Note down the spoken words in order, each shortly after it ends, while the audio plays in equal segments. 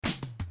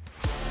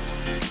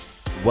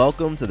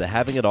Welcome to the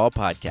Having It All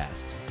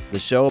podcast, the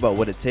show about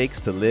what it takes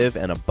to live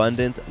an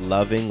abundant,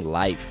 loving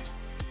life.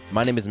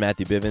 My name is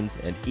Matthew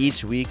Bivens, and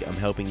each week I'm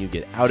helping you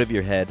get out of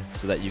your head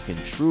so that you can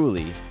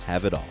truly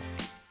have it all.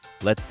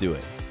 Let's do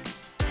it.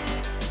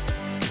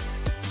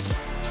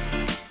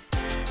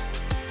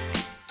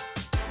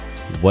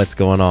 What's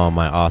going on,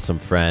 my awesome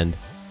friend?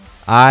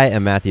 I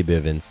am Matthew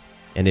Bivens,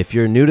 and if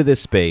you're new to this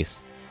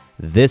space,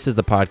 this is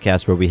the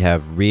podcast where we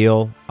have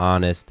real,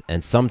 honest,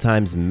 and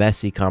sometimes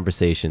messy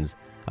conversations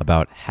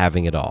about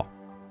having it all.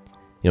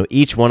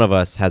 Each one of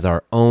us has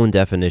our own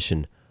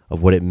definition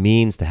of what it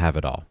means to have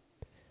it all.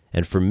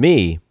 And for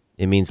me,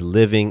 it means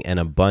living an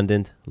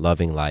abundant,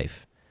 loving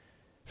life.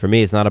 For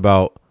me, it's not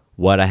about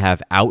what I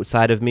have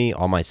outside of me,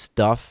 all my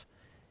stuff.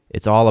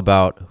 It's all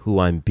about who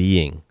I'm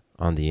being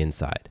on the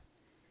inside.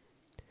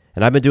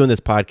 And I've been doing this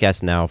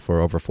podcast now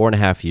for over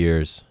 4.5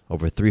 years,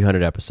 over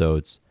 300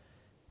 episodes,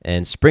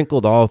 and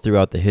sprinkled all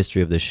throughout the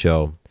history of this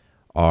show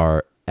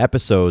are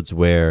episodes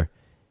where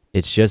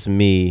it's just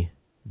me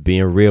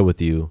being real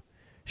with you,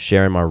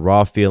 sharing my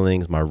raw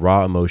feelings, my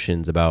raw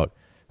emotions about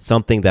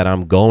something that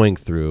I'm going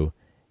through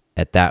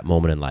at that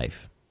moment in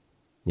life.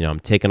 I'm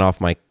taking off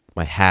my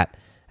hat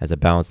as a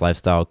balanced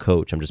lifestyle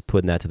coach. I'm just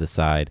putting that to the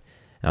side,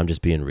 and I'm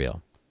just being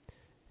real.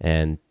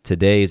 And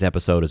today's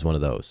episode is one of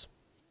those.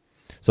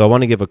 So I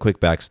want to give a quick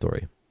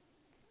backstory.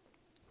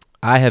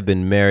 I have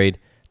been married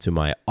to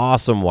my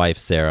awesome wife,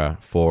 Sarah,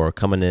 for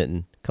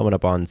coming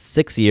up on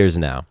 6 years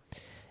now.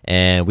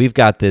 And we've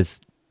got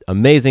this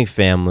amazing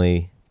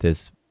family,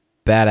 this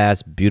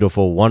badass,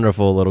 beautiful,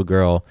 wonderful little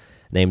girl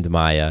named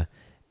Maya.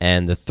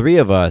 And the three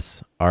of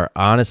us are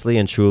honestly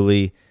and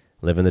truly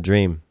living the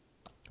dream.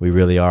 We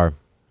really are.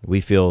 We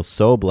feel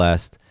so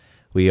blessed.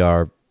 We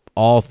are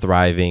all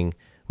thriving.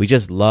 We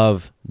just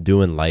love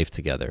doing life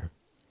together.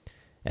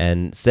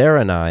 And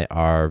Sarah and I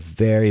are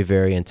very,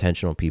 very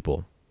intentional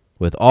people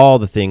with all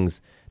the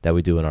things that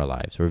we do in our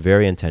lives. We're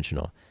very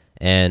intentional.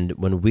 And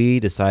when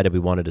we decided we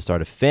wanted to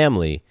start a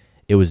family,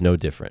 it was no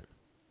different.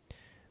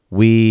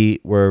 We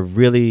were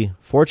really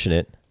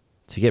fortunate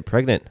to get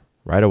pregnant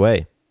right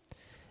away.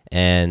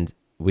 And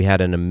we had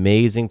an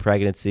amazing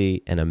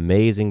pregnancy, an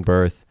amazing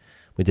birth.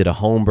 We did a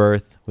home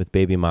birth with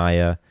baby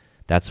Maya.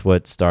 That's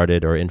what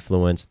started or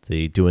influenced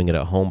the Doing It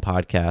at Home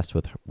podcast,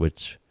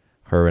 which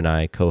her and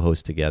I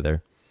co-host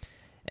together.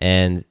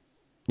 And,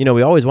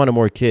 we always wanted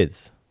more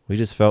kids. We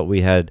just felt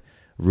we had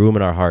room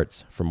in our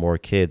hearts for more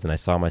kids. And I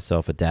saw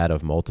myself a dad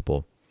of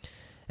multiple.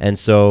 And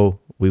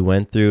so we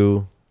went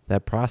through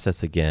that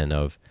process again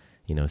of,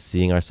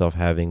 seeing ourselves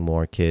having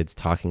more kids,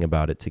 talking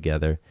about it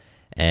together.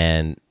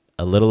 And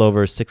a little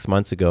over 6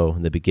 months ago,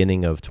 in the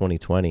beginning of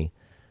 2020,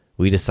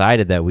 we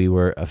decided that we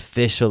were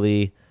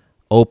officially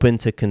open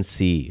to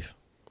conceive.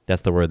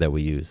 That's the word that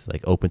we use,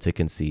 like open to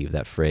conceive,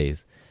 that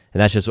phrase. And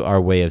that's just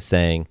our way of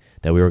saying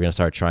that we were going to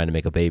start trying to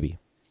make a baby.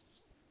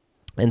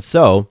 And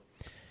so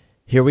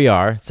here we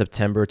are,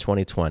 September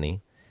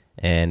 2020,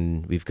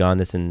 and we've gone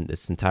this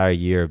entire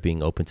year of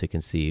being open to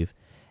conceive.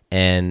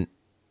 And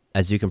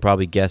as you can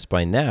probably guess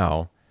by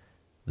now,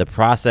 the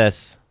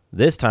process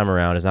this time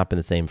around has not been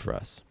the same for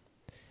us.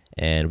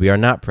 And we are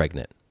not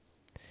pregnant.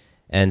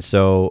 And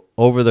so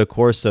over the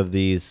course of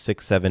these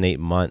 6, 7, 8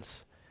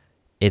 months,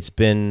 it's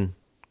been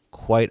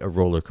quite a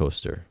roller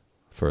coaster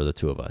for the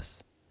two of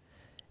us.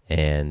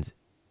 And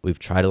we've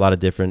tried a lot of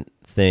different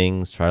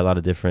things, tried a lot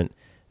of different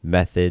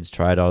methods,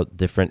 tried out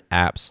different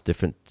apps,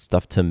 different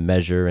stuff to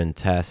measure and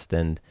test.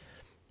 And,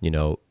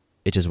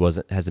 it just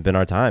hasn't been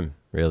our time,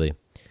 really.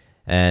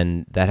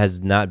 And that has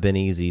not been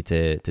easy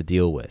to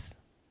deal with.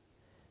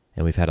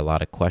 And we've had a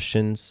lot of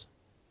questions.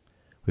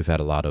 We've had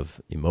a lot of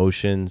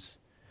emotions.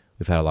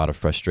 We've had a lot of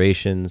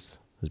frustrations.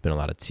 There's been a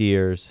lot of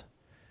tears.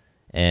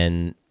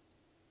 And,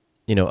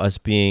 us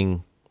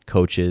being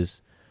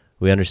coaches,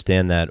 we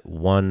understand that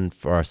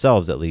for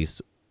ourselves at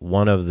least,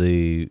 one of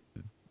the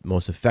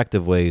most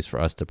effective ways for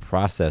us to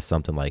process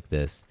something like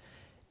this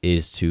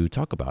is to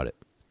talk about it.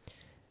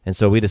 And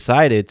so we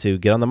decided to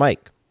get on the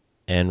mic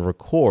and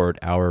record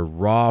our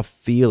raw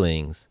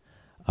feelings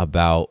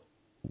about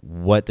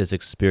what this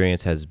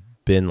experience has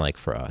been like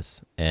for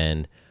us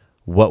and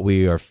what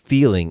we are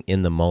feeling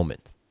in the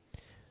moment.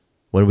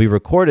 When we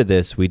recorded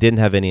this, we didn't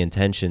have any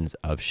intentions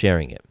of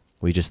sharing it.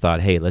 We just thought,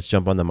 hey, let's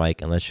jump on the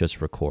mic and let's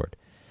just record.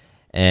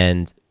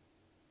 And,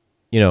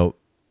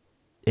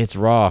 it's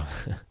raw.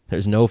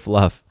 There's no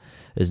fluff.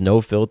 There's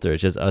no filter.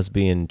 It's just us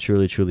being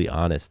truly, truly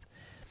honest.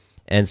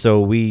 And so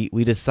we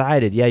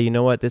decided, you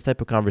know what? This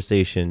type of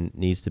conversation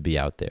needs to be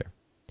out there.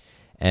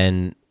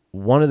 And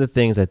one of the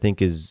things I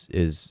think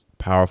is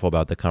powerful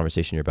about the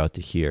conversation you're about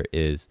to hear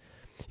is,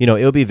 it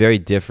would be very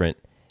different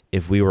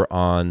if we were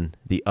on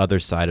the other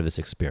side of this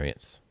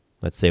experience.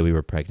 Let's say we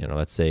were pregnant, or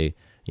let's say,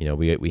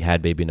 we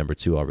had baby number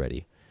 2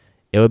 already.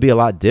 It would be a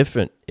lot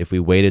different if we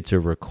waited to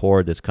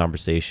record this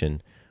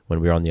conversation when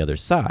we were on the other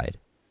side,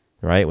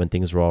 right? When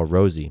things were all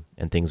rosy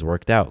and things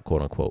worked out,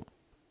 quote unquote.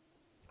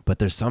 But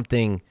there's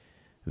something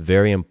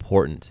very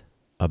important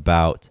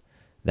about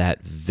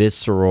that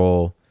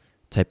visceral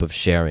type of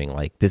sharing.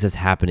 Like, this is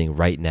happening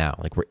right now.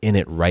 Like, we're in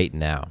it right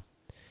now.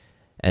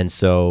 And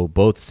so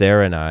both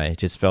Sarah and I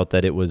just felt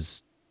that it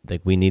was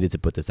like we needed to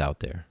put this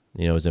out there.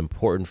 You know, it was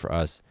important for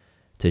us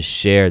to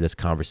share this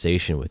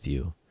conversation with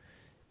you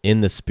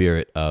in the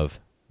spirit of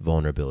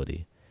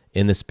vulnerability,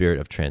 in the spirit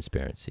of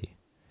transparency.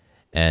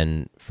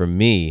 And for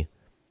me,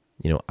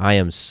 you know, I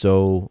am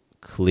so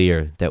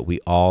clear that we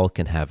all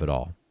can have it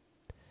all.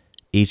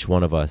 Each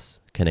one of us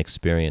can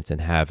experience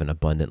and have an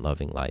abundant,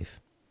 loving life.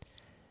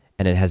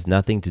 And it has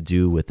nothing to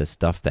do with the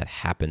stuff that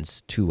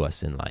happens to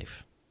us in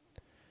life,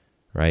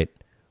 right?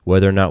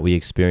 Whether or not we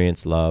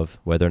experience love,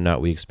 whether or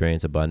not we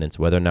experience abundance,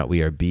 whether or not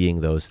we are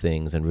being those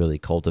things and really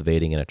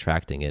cultivating and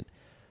attracting it,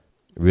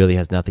 really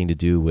has nothing to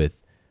do with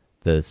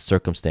the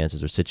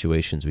circumstances or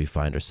situations we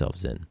find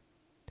ourselves in.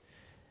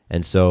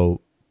 And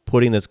so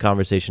putting this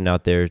conversation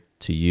out there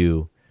to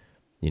you,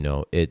 you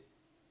know, it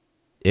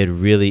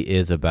really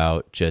is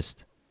about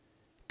just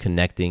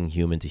connecting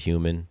human to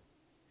human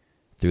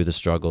through the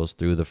struggles,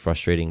 through the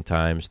frustrating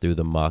times, through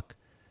the muck,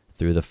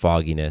 through the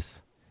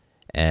fogginess.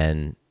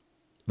 And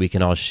we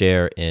can all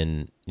share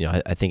in, you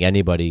know, I think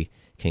anybody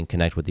can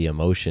connect with the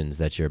emotions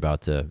that you're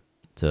about to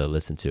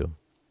listen to.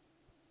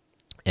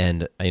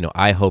 And, you know,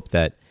 I hope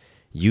that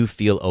you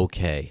feel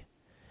okay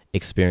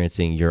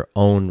experiencing your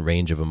own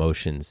range of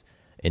emotions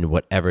in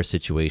whatever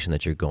situation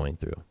that you're going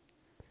through.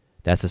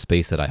 That's the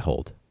space that I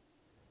hold.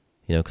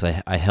 You know,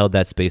 because I held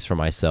that space for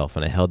myself,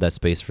 and I held that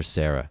space for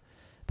Sarah,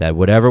 that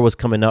whatever was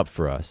coming up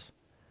for us,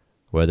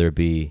 whether it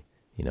be,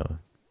 you know,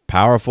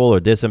 powerful or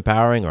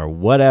disempowering or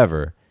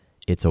whatever,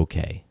 it's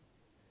okay.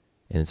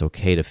 And it's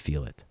okay to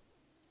feel it.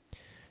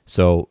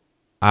 So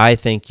I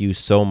thank you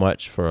so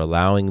much for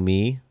allowing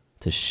me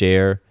to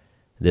share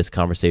this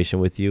conversation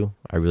with you.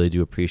 I really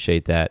do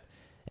appreciate that.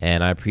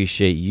 And I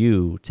appreciate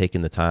you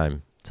taking the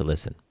time to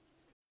listen.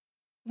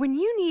 When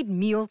you need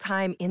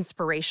mealtime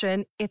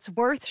inspiration, it's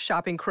worth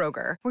shopping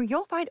Kroger, where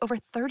you'll find over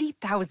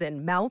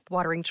 30,000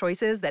 mouth-watering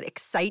choices that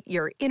excite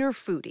your inner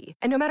foodie.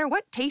 And no matter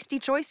what tasty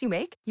choice you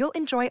make, you'll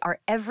enjoy our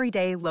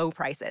everyday low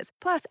prices,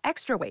 plus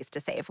extra ways to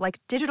save,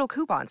 like digital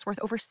coupons worth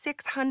over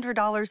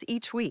 $600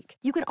 each week.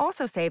 You can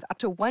also save up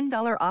to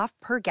 $1 off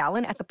per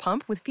gallon at the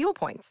pump with fuel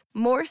points.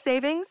 More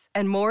savings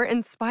and more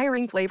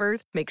inspiring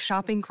flavors make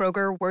shopping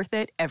Kroger worth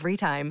it every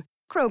time.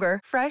 Kroger,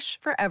 fresh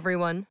for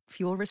everyone.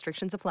 Fuel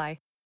restrictions apply.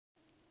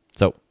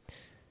 So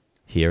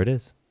here it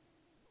is.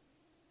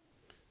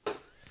 All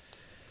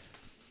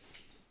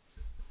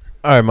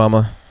right,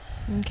 Mama.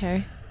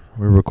 Okay.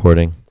 We're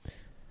recording.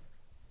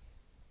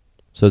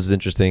 So this is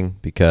interesting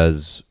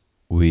because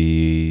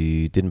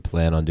we didn't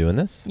plan on doing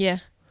this. Yeah.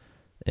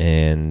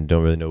 And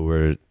don't really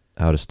know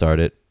how to start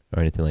it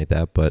or anything like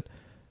that. But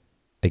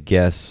I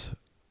guess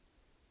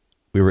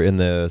we were in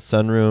the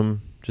sunroom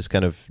just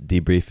kind of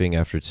debriefing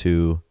after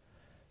 2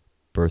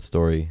 birth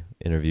story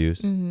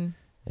interviews. Mm-hmm.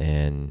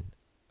 And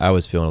I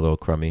was feeling a little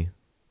crummy.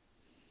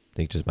 I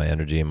think just my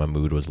energy and my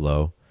mood was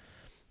low.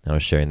 I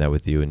was sharing that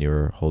with you, and you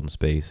were holding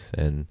space.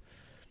 And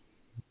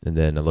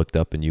then I looked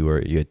up, and you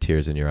had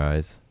tears in your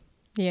eyes.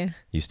 Yeah.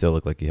 You still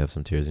look like you have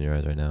some tears in your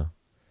eyes right now.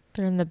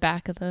 They're in the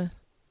back of the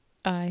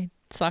eye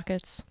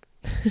sockets.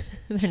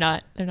 They're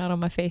not on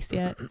my face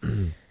yet.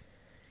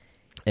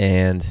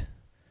 And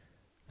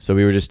so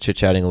we were just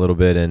chit-chatting a little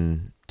bit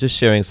and just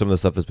sharing some of the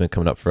stuff that's been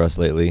coming up for us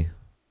lately,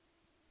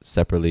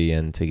 separately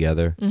and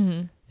together.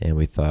 Mm-hmm. And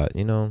we thought,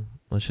 you know,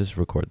 let's just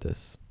record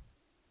this.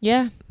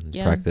 Yeah.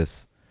 Yeah.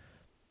 Practice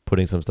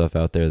putting some stuff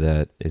out there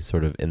that is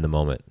sort of in the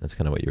moment. That's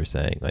kind of what you were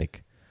saying.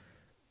 Like,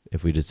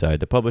 if we decide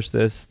to publish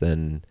this,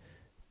 then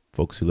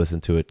folks who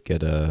listen to it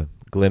get a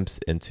glimpse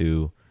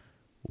into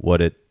what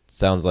it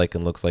sounds like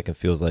and looks like and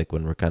feels like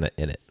when we're kind of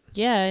in it.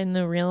 Yeah, and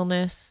the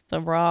realness, the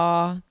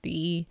raw,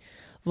 the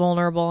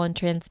vulnerable and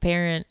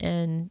transparent,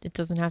 and it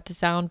doesn't have to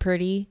sound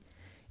pretty.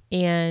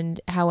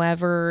 And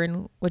however,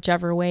 in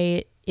whichever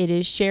way it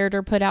is shared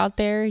or put out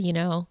there, you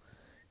know,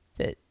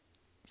 that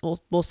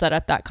we'll set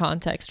up that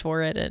context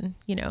for it and,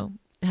 you know,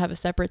 have a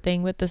separate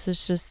thing. But this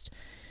is just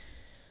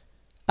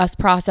us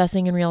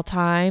processing in real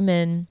time.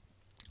 And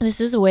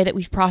this is the way that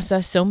we've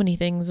processed so many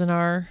things in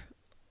our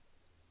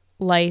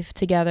life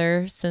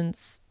together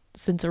since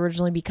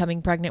originally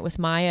becoming pregnant with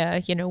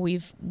Maya. You know,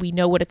 we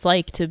know what it's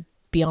like to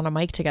be on a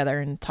mic together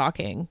and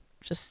talking,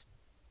 just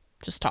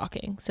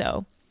talking.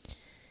 So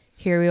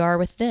here we are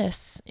with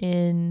this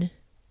in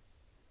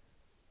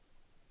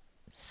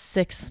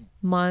 6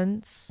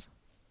 months.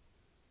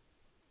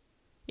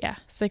 Yeah,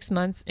 6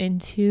 months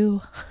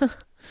into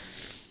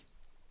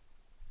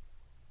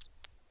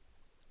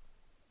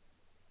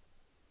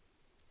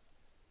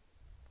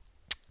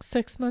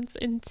 6 months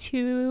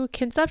into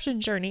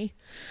conception journey.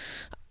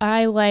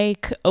 I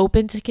like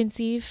open to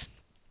conceive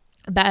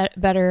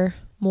better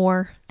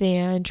more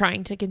than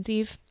trying to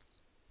conceive.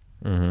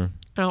 Mm-hmm.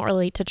 I don't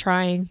relate to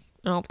trying.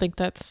 I don't think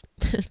that's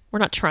we're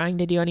not trying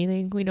to do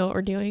anything. We know what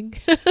we're doing.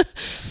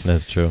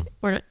 That's true.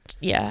 We're not.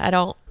 Yeah,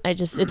 it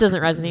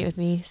doesn't resonate with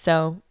me.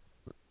 So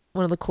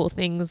one of the cool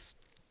things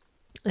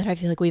that I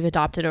feel like we've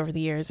adopted over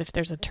the years, if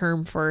there's a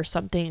term for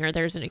something or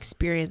there's an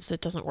experience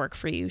that doesn't work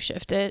for you,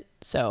 shift it.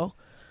 So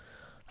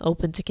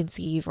open to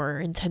conceive or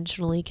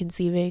intentionally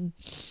conceiving.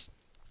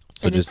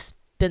 So and just it's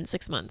been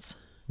 6 months.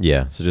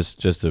 yeah. So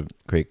just to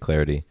create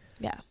clarity,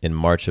 Yeah. in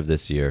March of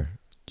this year,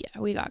 Yeah,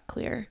 we got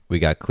clear we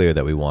got clear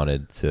that we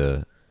wanted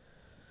to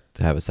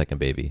have a second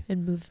baby.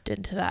 and moved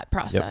into that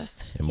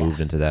process. And moved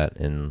into that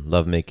in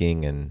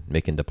lovemaking and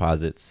making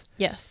deposits.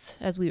 Yes,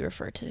 as we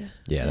refer to.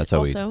 Yeah, it that's how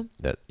also.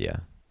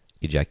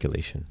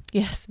 ejaculation.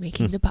 Yes,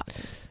 making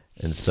deposits.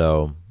 And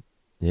so,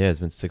 yeah,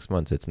 it's been 6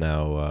 months. It's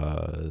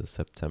now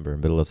September,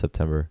 middle of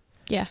September.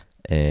 Yeah.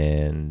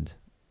 And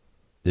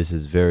this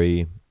is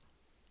very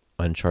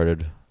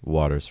uncharted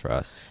waters for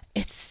us.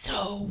 It's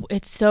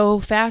so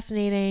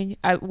fascinating.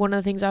 One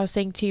of the things I was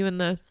saying to you in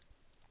the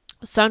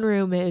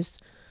sunroom is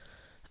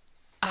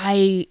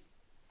it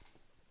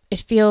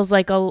feels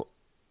like a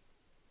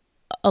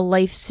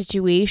life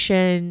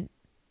situation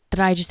that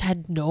I just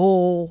had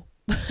no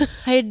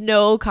I had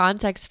no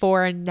context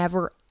for and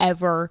never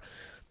ever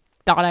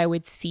thought I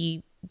would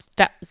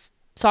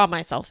saw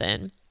myself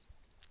in.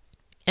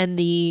 And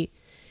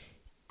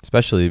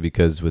especially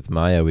because with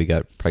Maya, we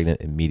got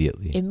pregnant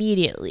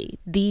immediately.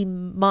 The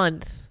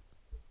month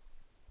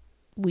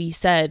we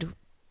said,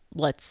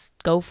 let's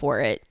go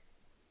for it.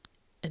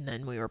 And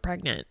then we were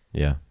pregnant.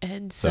 Yeah.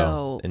 And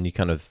so and you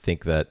kind of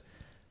think that,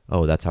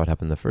 oh, that's how it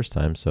happened the first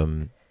time.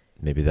 So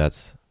maybe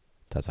that's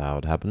how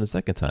it happened the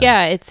second time.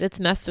 yeah, it's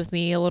messed with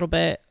me a little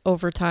bit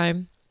over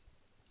time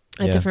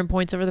at different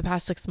points over the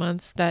past 6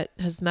 months. That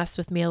has messed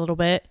with me a little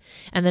bit.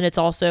 And then it's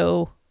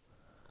also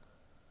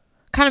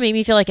kind of made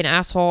me feel like an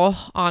asshole,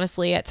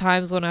 honestly, at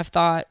times when I've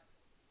thought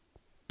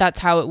that's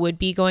how it would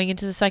be going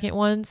into the second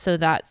one. So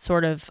that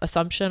sort of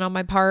assumption on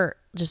my part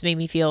just made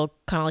me feel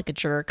kind of like a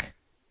jerk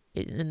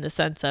in the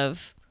sense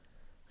of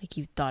like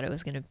you thought it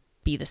was going to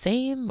be the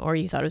same, or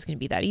you thought it was going to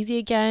be that easy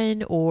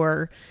again,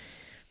 or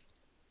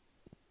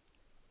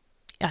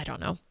I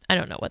don't know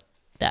what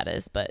that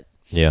is, but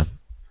yeah.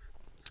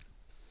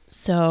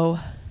 So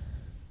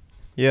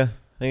yeah,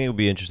 I think it would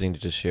be interesting to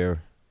just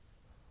share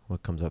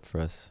what comes up for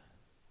us.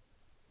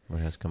 What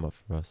has come up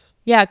for us?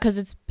 Yeah,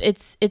 because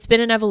it's been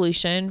an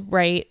evolution,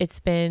 right? It's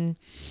been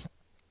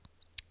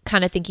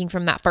kind of thinking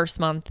from that first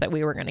month that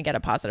we were going to get a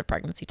positive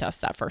pregnancy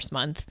test that first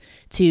month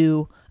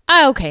to,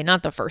 okay,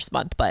 not the first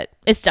month, but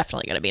it's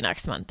definitely going to be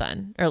next month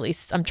then, or at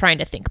least I'm trying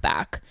to think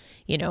back,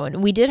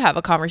 and we did have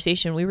a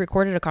conversation. We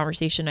recorded a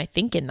conversation, I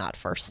think, in that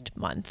first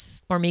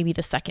month or maybe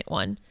the second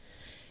one.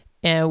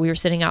 And we were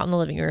sitting out in the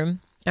living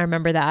room. I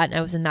remember that. And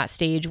I was in that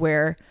stage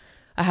where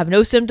I have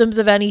no symptoms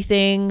of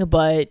anything,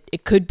 but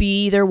it could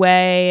be either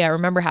way. I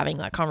remember having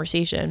that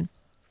conversation.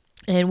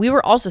 And we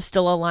were also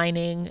still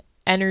aligning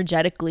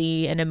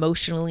energetically and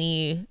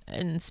emotionally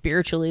and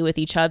spiritually with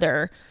each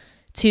other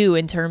too,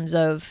 in terms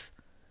of,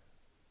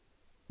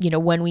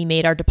 when we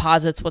made our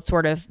deposits, what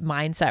sort of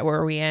mindset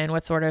were we in?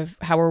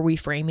 How were we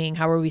framing?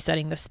 How were we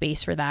setting the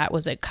space for that?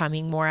 Was it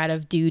coming more out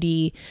of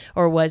duty,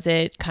 or was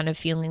it kind of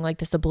feeling like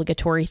this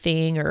obligatory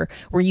thing? Or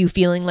were you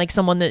feeling like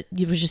someone that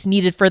was just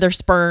needed for their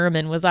sperm?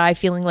 And was I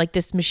feeling like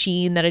this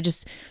machine that I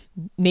just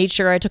made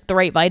sure I took the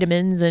right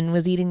vitamins and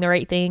was eating the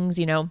right things?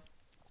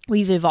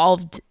 We've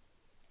evolved,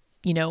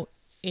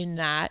 in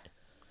that.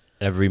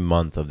 Every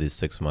month of these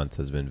 6 months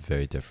has been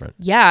very different.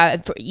 Yeah,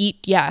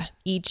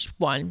 each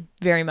one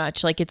very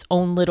much like its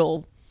own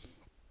little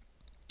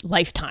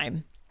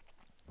lifetime.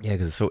 Yeah,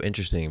 because it's so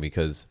interesting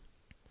because,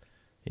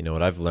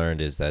 what I've learned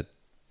is that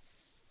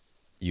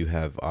you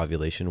have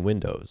ovulation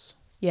windows.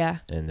 Yeah.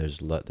 And there's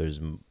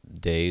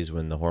days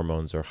when the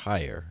hormones are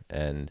higher,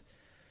 and,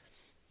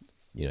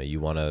 you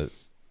want to,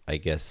 I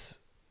guess,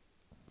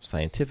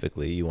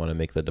 scientifically, you want to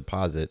make the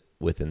deposit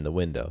within the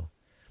window.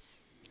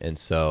 And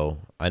so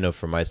I know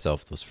for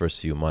myself, those first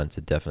few months,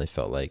 it definitely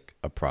felt like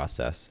a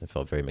process. It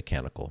felt very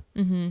mechanical.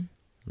 Mm-hmm.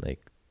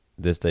 Like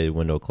this day,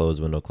 window closed.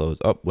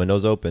 Oh,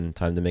 window's open.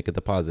 Time to make a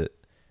deposit.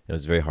 It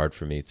was very hard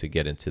for me to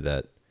get into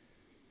that,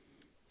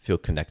 feel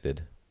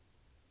connected.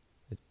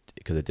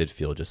 Because it did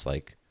feel just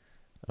like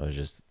I was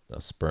just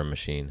a sperm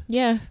machine.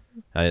 Yeah.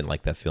 I didn't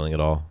like that feeling at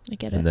all. I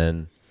get it. And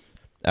then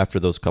after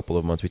those couple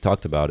of months, we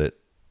talked about it.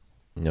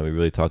 We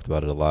really talked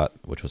about it a lot,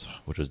 which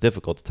was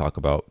difficult to talk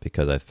about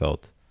because I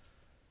felt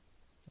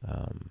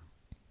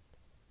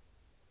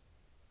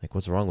like,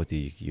 what's wrong with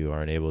you? You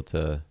aren't able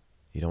to,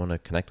 you don't want to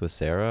connect with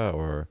Sarah,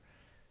 or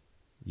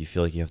you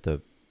feel like you have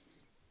to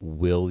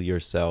will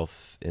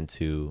yourself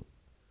into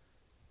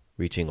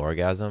reaching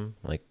orgasm.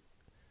 Like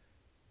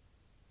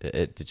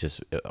it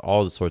just,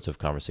 all the sorts of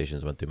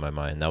conversations went through my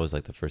mind. That was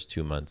like the first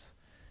 2 months.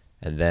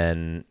 And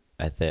then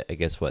I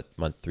guess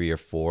month 3 or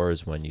 4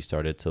 is when you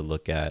started to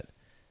look at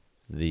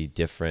the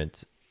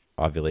different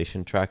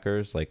ovulation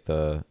trackers, like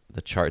the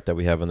chart that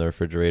we have in the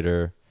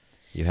refrigerator.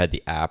 You had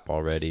the app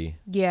already.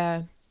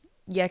 Yeah,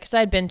 because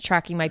I'd been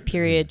tracking my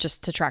period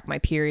just to track my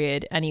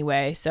period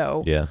anyway.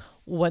 So yeah,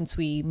 once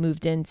we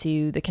moved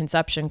into the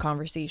conception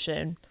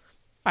conversation,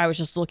 I was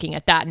just looking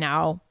at that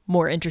now,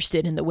 more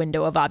interested in the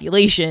window of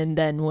ovulation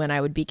than when I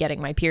would be getting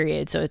my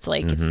period. So it's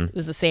like it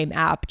was the same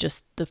app,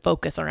 just the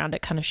focus around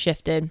it kind of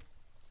shifted.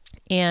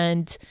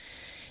 And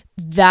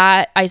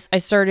that I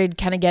started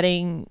kind of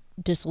getting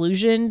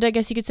disillusioned, I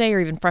guess you could say, or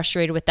even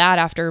frustrated with that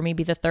after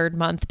maybe the third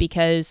month,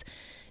 because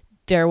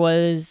there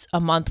was a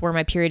month where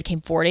my period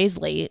came 4 days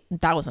late.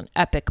 That was an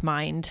epic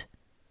mind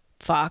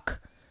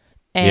fuck.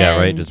 And yeah,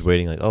 right. Just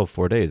waiting like,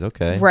 4 days.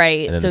 Okay.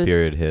 Right. And then so the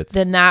period hits.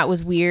 Then that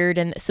was weird.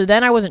 And so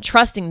then I wasn't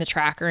trusting the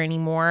tracker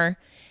anymore.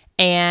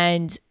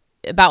 And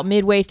about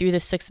midway through the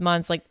 6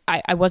 months, like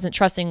I wasn't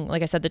trusting,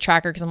 like I said, the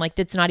tracker, because I'm like,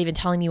 that's not even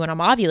telling me when I'm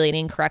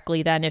ovulating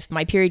correctly. Then if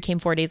my period came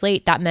 4 days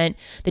late, that meant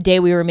the day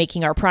we were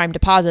making our prime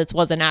deposits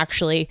wasn't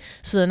actually.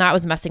 So then that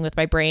was messing with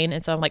my brain.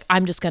 And so I'm like,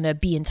 I'm just going to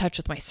be in touch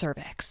with my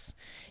cervix.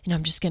 And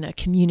I'm just going to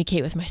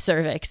communicate with my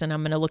cervix, and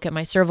I'm going to look at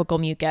my cervical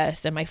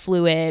mucus and my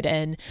fluid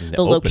and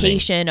the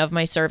location of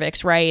my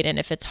cervix, right? And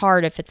if it's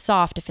hard, if it's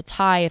soft, if it's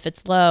high, if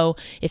it's low,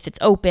 if it's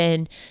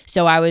open.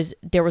 So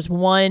there was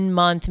 1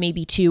 month,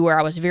 maybe 2, where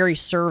I was very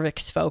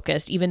cervix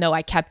focused. Even though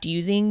I kept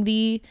using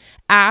the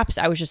apps,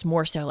 I was just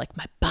more so like,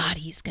 my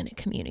body's going to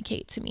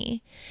communicate to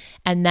me.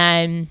 And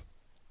then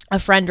a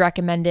friend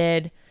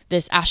recommended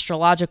this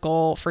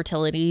astrological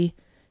fertility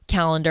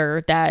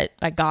calendar that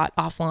I got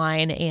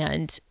offline,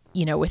 and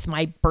with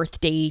my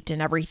birth date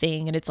and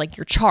everything. And it's like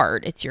your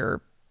chart, it's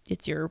your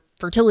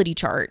fertility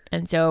chart.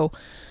 And so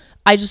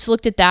I just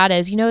looked at that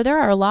as, there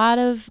are a lot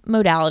of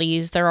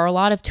modalities, there are a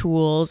lot of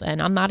tools,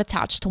 and I'm not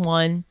attached to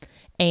one.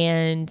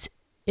 And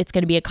it's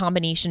going to be a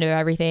combination of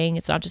everything.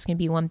 It's not just going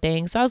to be one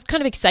thing. So I was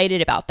kind of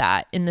excited about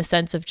that, in the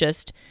sense of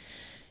just,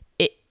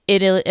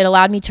 it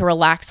allowed me to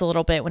relax a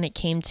little bit when it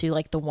came to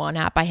like the one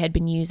app I had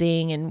been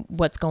using and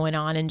what's going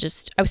on. And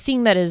just, I was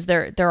seeing that as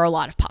there are a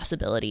lot of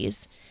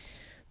possibilities.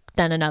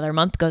 Then another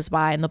month goes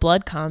by and the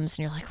blood comes,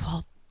 and you're like,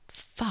 well,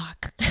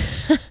 fuck.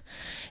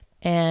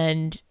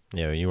 And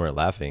yeah, you weren't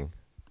laughing.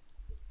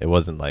 It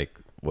wasn't like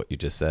what you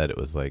just said. It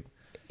was like,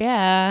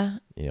 yeah,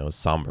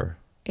 somber.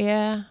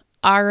 Yeah.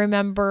 I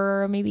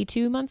remember maybe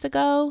 2 months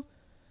ago,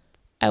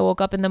 I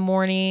woke up in the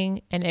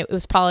morning, and it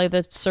was probably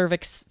the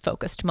cervix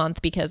focused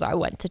month, because I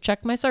went to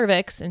check my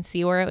cervix and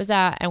see where it was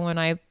at. And when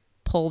I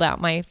pulled out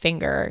my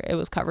finger, it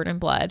was covered in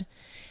blood.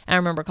 And I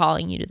remember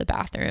calling you to the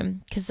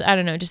bathroom, because I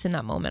don't know, just in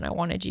that moment, I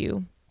wanted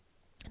you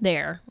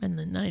there. And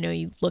then I know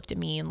you looked at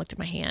me and looked at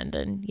my hand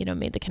and,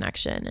 made the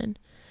connection. And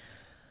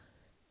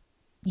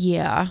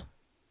yeah.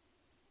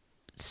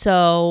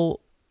 So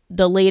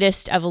the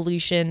latest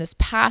evolution this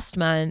past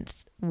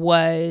month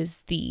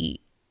was the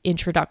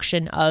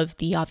introduction of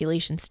the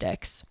ovulation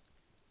sticks.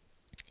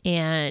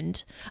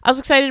 And I was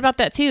excited about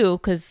that too,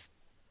 because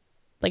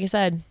like I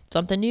said,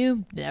 something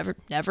new.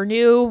 Never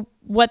knew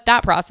what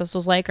that process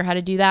was like or how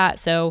to do that.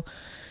 So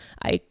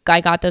I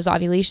got those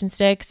ovulation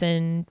sticks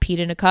and peed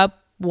in a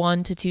cup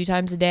 1 to 2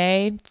 times a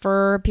day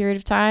for a period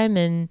of time.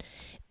 And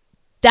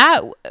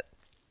that,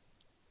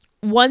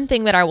 one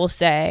thing that I will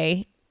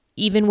say,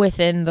 even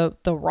within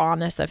the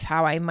rawness of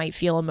how I might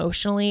feel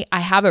emotionally,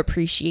 I have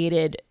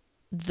appreciated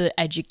the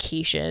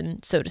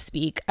education, so to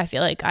speak, I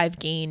feel like I've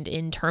gained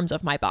in terms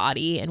of my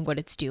body and what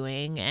it's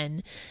doing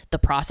and the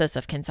process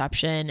of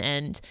conception.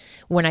 And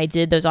when I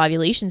did those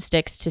ovulation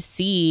sticks to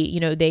see,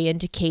 they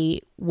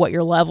indicate what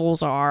your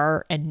levels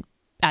are, and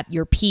at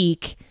your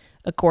peak,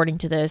 according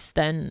to this,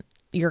 then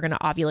you're going to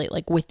ovulate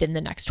like within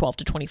the next 12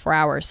 to 24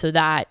 hours. So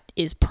that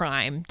is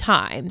prime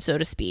time, so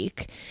to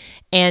speak.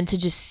 And to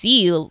just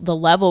see the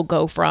level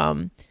go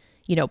from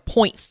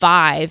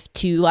 0.5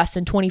 to less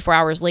than 24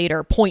 hours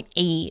later,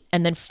 0.8,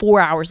 and then 4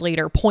 hours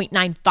later,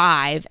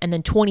 0.95, and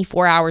then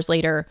 24 hours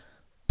later,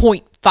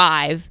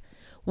 0.5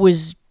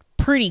 was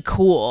pretty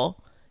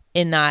cool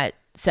in that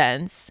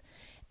sense.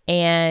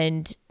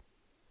 And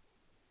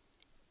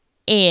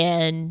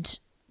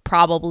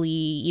probably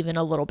even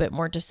a little bit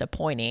more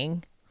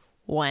disappointing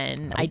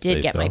when I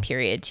did get my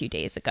period 2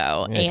 days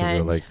ago. Yeah,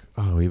 and we're like,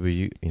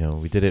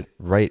 we did it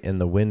right in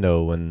the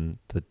window when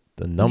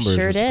the numbers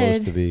were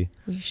supposed to be.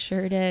 We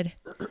sure did.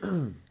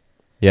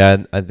 Yeah,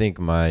 and I think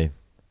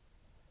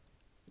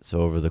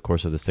so over the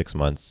course of the 6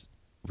 months,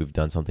 we've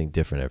done something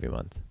different every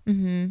month.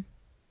 Mm-hmm.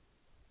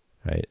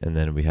 Right? And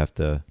then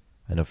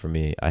I know for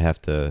me, I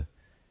have to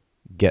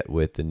get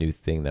with the new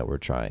thing that we're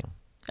trying.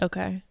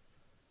 Okay.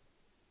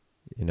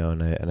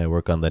 And I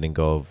work on letting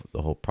go of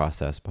the whole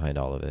process behind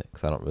all of it,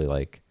 because I don't really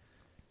like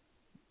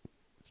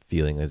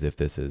feeling as if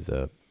this is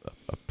a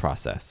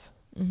process.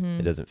 Mm-hmm.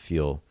 It doesn't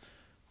feel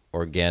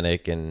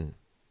organic, and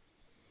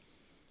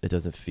it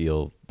doesn't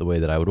feel the way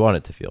that I would want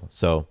it to feel.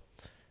 So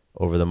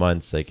over the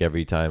months, like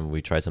every time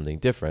we try something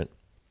different,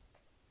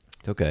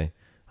 it's okay.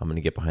 I'm going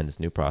to get behind this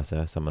new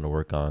process. I'm going to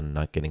work on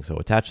not getting so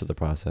attached to the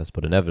process,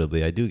 but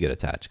inevitably I do get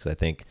attached, because I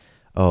think,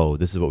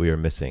 this is what we were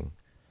missing.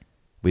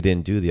 We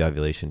didn't do the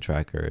ovulation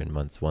tracker in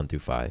months 1 through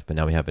 5, but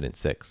now we have it in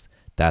 6.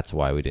 That's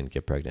why we didn't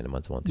get pregnant in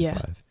months 1 through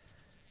 5.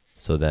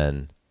 So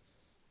then,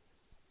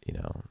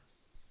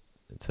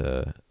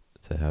 to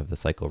have the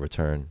cycle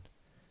return,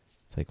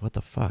 it's like, what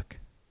the fuck?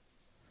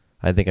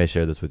 I think I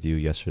shared this with you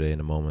yesterday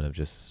in a moment of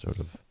just sort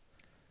of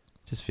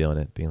just feeling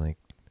it, being like,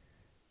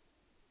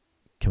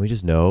 can we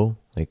just know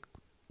like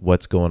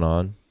what's going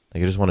on?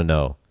 Like, I just want to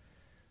know,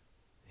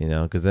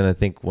 because then I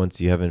think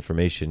once you have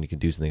information, you can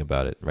do something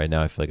about it. Right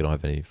now, I feel like I don't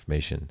have any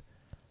information.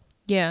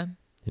 Yeah.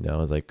 You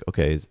know, it's like,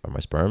 okay, are my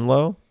sperm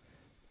low?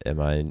 Am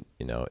I,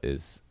 you know,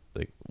 is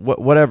like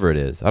whatever it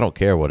is. I don't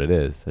care what it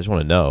is. I just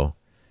want to know.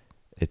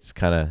 It's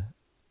kind of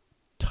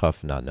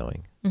tough not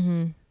knowing.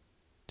 Mm-hmm.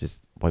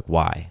 Just like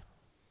why?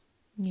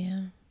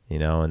 Yeah. You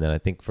know, and then I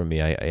think for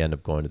me, I end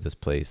up going to this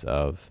place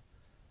of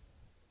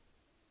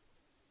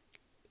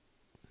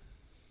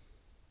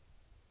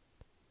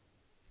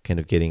kind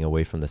of getting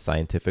away from the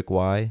scientific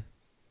why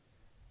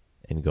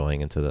and going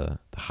into the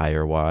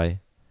higher why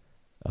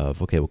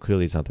of, okay, well,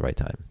 clearly it's not the right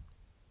time.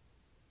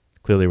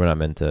 Clearly we're not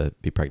meant to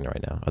be pregnant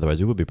right now. Otherwise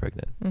we would be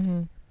pregnant.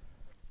 Mm-hmm.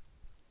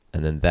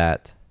 And then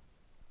that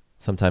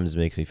sometimes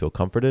makes me feel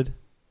comforted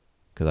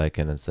because I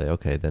can say,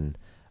 okay, then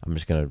I'm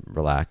just going to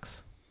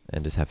relax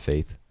and just have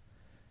faith.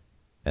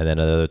 And then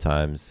at other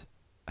times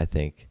I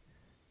think,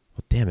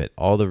 well, damn it,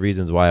 all the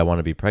reasons why I want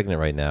to be pregnant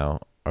right now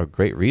are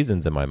great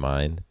reasons in my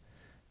mind.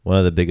 One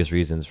of the biggest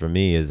reasons for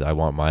me is I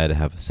want Maya to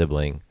have a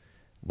sibling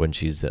when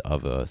she's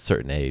of a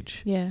certain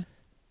age. Yeah.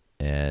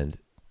 And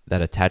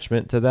that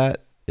attachment to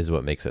that is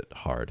what makes it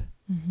hard.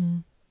 Mm-hmm.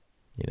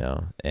 You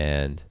know,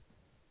 and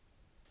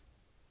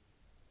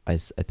I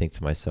think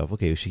to myself,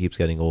 okay, she keeps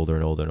getting older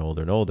and older and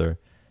older and older,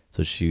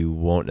 so she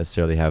won't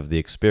necessarily have the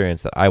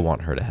experience that I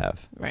want her to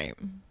have. Right.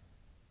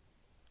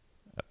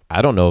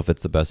 I don't know if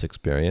it's the best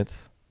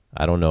experience.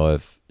 I don't know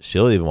if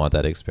she'll even want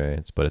that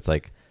experience, but it's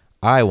like,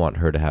 I want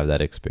her to have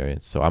that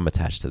experience, so I'm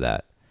attached to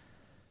that.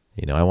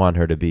 You know, I want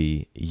her to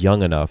be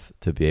young enough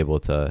to be able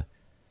to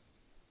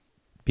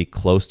be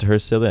close to her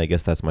sibling. I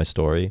guess that's my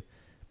story,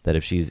 that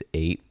if she's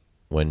 8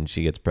 when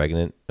she gets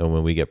pregnant, and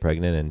when we get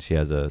pregnant and she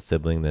has a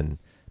sibling, then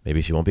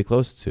maybe she won't be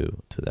close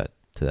to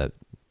that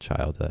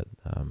child, that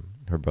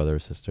her brother or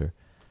sister.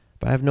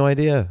 But I have no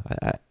idea.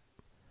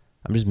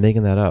 I'm just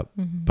making that up,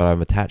 but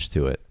I'm attached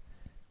to it.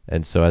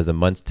 And so as the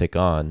months tick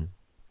on,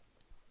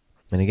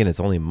 and again, it's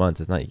only months,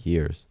 it's not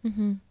years,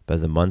 but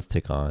as the months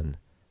tick on,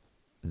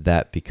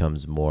 that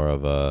becomes more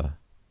of a,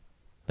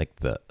 like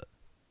the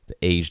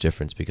age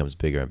difference becomes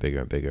bigger and bigger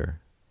and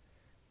bigger.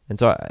 And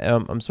so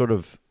I'm sort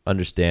of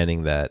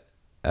understanding that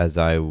as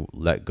I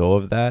let go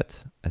of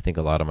that, I think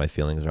a lot of my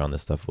feelings around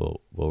this stuff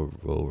will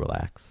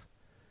relax.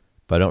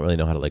 But I don't really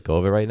know how to let go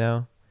of it right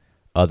now,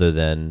 other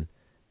than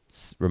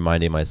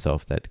reminding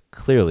myself that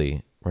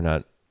clearly we're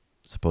not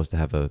supposed to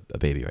have a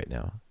baby right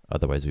now.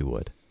 Otherwise we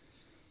would.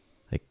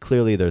 Like,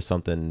 clearly there's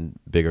something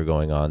bigger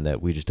going on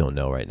that we just don't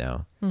know right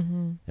now.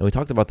 And we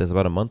talked about this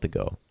about a month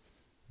ago.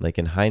 Like,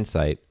 in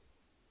hindsight,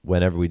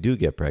 whenever we do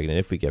get pregnant,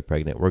 if we get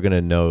pregnant, we're going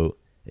to know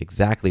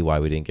exactly why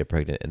we didn't get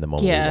pregnant in the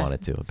moment we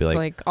wanted to. It'd be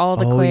like all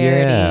the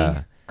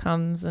clarity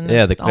comes and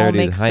the clarity all of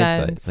makes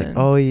hindsight. sense. It's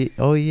like,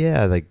 oh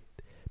yeah, like,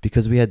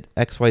 because we had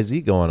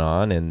XYZ going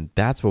on and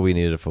that's what we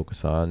needed to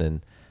focus on.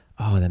 And,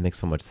 oh, that makes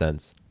so much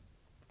sense.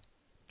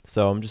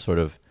 So I'm just sort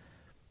of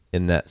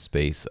in that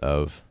space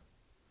of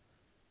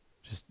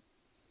just,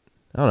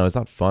 I don't know, it's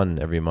not fun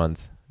every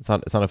month. It's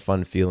not a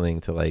fun feeling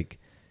to like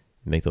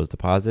make those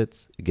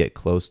deposits, get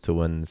close to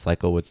when the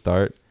cycle would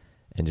start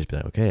and just be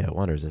like, okay, I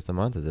wonder, is this the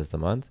month? Is this the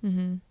month?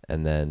 And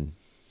then,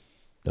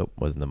 nope,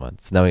 wasn't the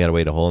month. So now we got to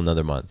wait a whole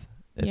another month.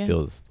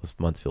 Those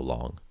months feel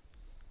long.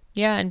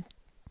 Yeah. And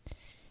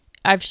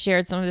I've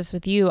shared some of this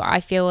with you.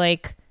 I feel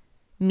like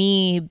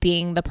me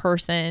being the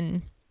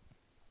person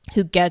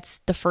who gets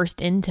the first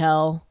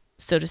intel,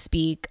 so to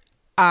speak,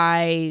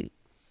 I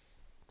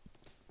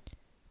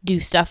do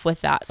stuff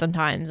with that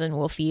sometimes and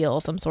will feel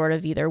some sort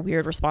of either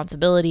weird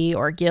responsibility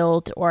or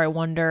guilt, or I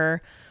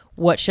wonder,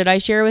 what should I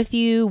share with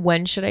you?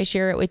 When should I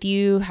share it with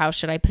you? How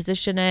should I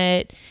position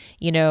it?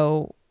 You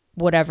know,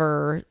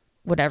 whatever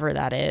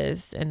that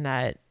is. And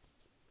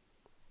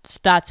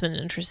that's been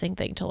an interesting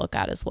thing to look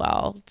at as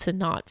well, to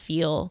not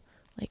feel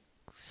like,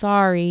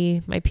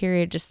 sorry, my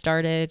period just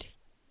started,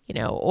 you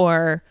know,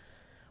 or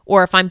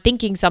if I'm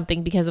thinking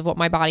something because of what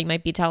my body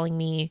might be telling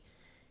me,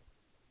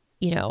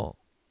 you know,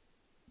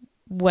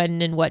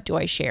 when and what do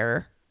I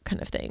share,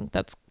 kind of thing.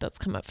 That's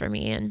come up for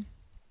me. And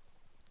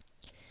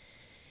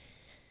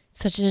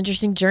such an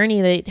interesting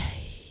journey that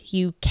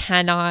you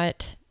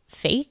cannot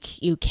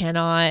fake, you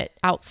cannot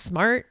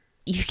outsmart,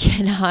 you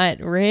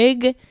cannot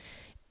rig.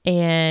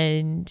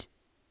 And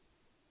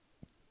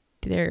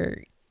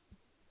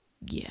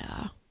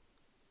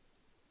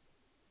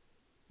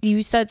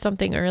you said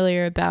something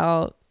earlier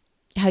about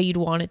how you'd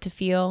want it to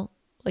feel,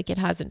 like it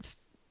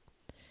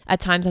at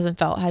times hasn't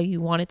felt how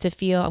you want it to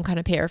feel. I'm kind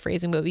of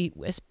paraphrasing, but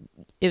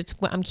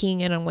I'm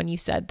keying in on when you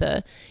said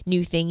the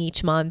new thing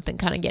each month and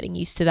kind of getting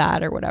used to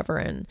that or whatever.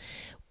 And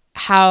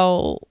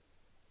how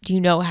do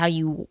you know how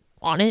you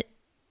want it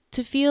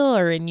to feel,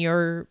 or in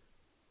your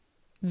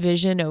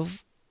vision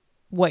of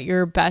what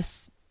your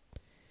best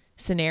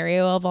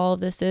scenario of all of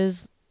this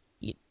is?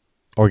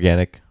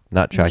 Organic,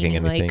 not tracking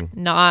anything.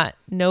 Like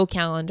no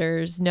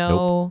calendars,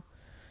 Nope.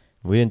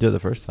 We didn't do it the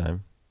first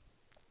time.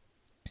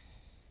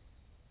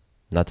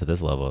 Not to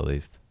this level, at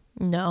least.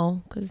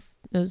 No, because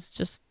it was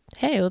just,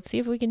 hey, let's see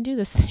if we can do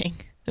this thing.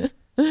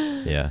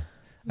 Yeah.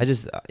 I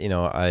just,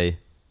 I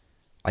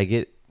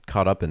get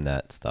caught up in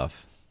that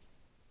stuff.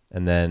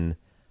 And then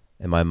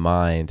in my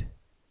mind,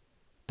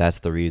 that's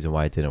the reason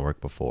why it didn't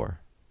work before.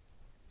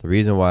 The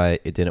reason why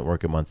it didn't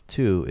work in month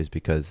 2 is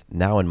because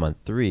now in month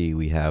 3,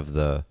 we have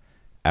the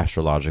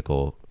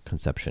astrological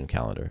conception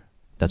calendar.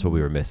 That's what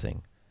we were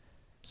missing.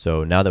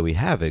 So now that we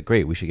have it,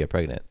 great, we should get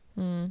pregnant.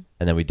 And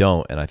then we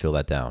don't, and I feel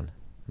let down.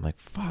 I'm like,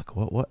 fuck,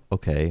 what?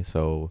 Okay,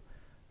 so,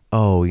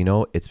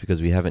 it's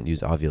because we haven't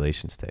used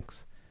ovulation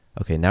sticks.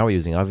 Okay, now we're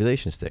using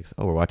ovulation sticks.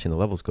 Oh, we're watching the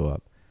levels go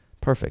up.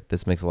 Perfect.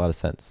 This makes a lot of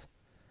sense.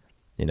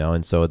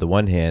 And so at the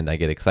one hand, I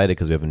get excited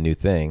because we have a new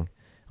thing.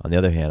 On the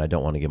other hand, I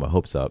don't want to get my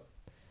hopes up.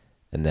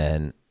 And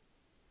then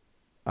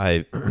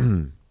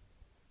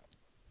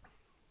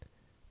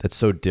that's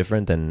so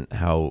different than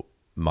how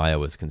Maya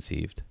was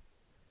conceived.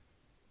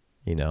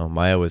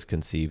 Maya was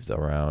conceived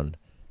around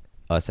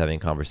us having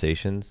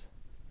conversations,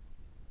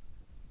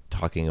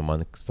 talking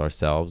amongst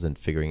ourselves and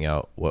figuring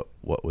out what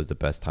was the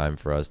best time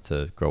for us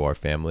to grow our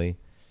family,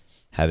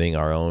 having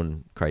our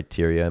own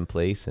criteria in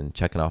place and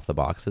checking off the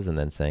boxes and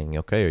then saying,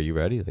 okay, are you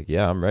ready? Like,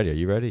 yeah, I'm ready. Are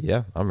you ready?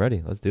 Yeah, I'm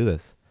ready. Let's do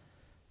this.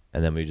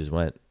 And then we just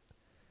went.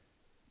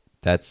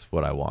 That's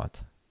what I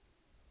want.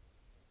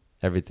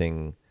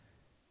 Everything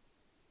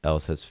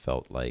else has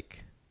felt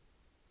like,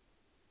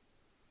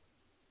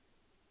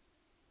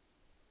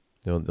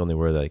 the only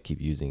word that I keep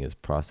using is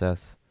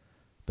process,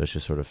 but it's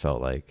just sort of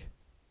felt like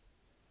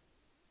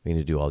we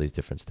need to do all these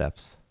different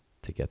steps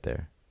to get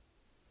there.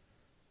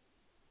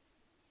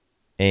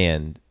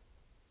 And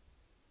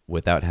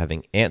without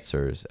having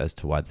answers as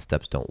to why the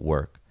steps don't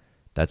work,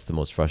 that's the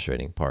most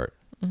frustrating part.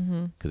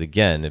 Because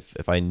again,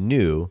 if I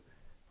knew,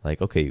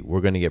 like, okay,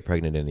 we're going to get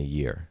pregnant in a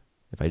year.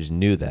 If I just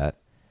knew that,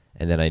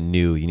 and then I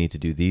knew you need to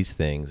do these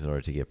things in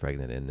order to get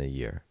pregnant in a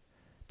year,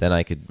 then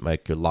I could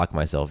lock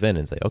myself in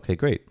and say, okay,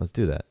 great, let's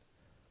do that.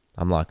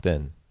 I'm locked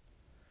in.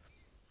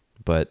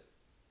 But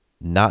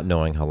not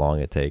knowing how long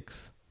it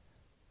takes,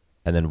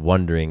 and then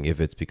wondering if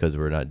it's because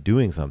we're not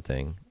doing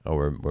something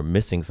or we're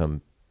missing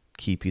some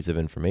key piece of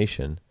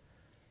information,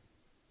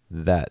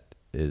 that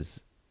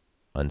is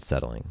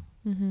unsettling.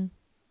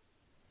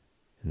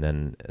 And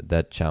then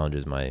that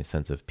challenges my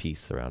sense of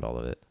peace around all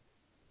of it.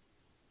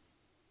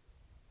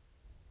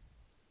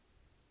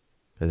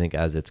 I think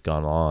as it's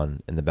gone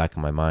on, in the back of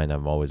my mind,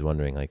 I'm always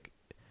wondering, like,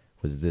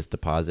 was this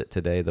deposit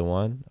today the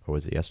one? Or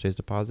was it yesterday's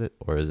deposit?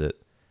 Or is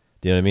it,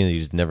 do you know what I mean? You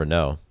just never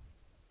know.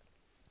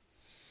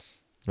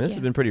 And this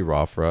has been pretty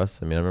raw for us.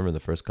 I mean, I remember the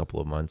first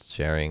couple of months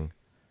sharing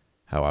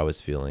how I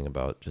was feeling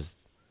about just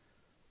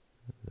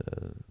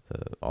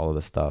all of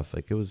the stuff.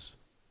 Like, those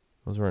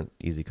weren't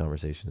easy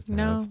conversations to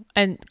have.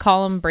 And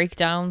column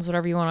breakdowns,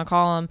 whatever you want to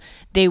call them,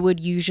 they would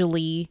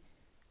usually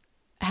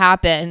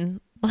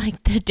happen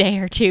like the day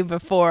or two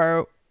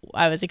before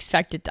I was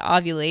expected to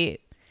ovulate.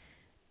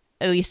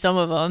 At least some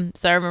of them.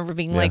 So I remember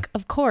being like,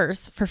 of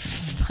course, for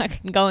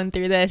fucking going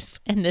through this,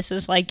 and this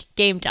is like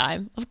game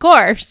time. Of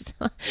course.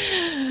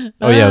 It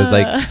was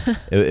like,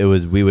 it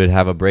was, we would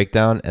have a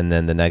breakdown, and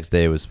then the next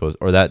day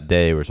that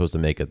day we're supposed to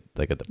make a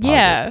deposit.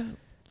 Yeah.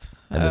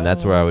 And then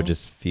that's where I would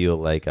just feel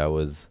like I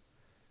was,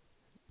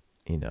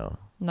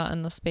 not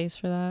in the space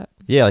for that.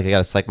 Yeah, like I got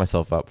to psych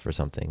myself up for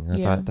something. And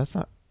Yeah. I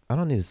thought, I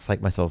don't need to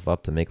psych myself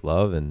up to make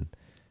love and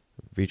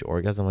reach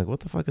orgasm. I'm like,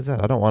 what the fuck is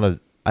that? I don't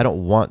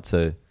want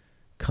to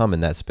come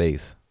in that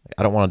space.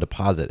 I don't want to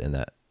deposit in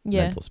that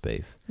mental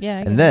space. Yeah.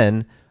 And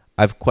then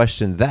I've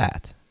questioned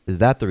that. Is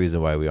that the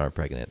reason why we aren't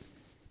pregnant?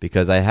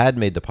 Because I had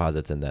made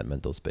deposits in that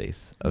mental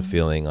space of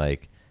feeling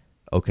like,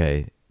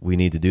 okay, we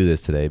need to do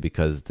this today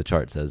because the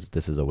chart says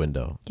this is a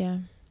window. Yeah.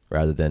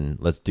 Rather than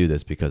let's do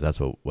this because that's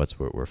what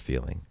we're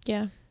feeling.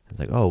 Yeah. It's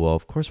like, oh, well,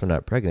 of course we're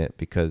not pregnant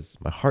because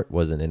my heart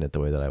wasn't in it the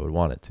way that I would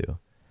want it to. And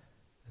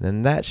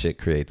then that shit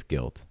creates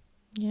guilt.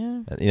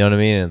 Yeah. And you know what I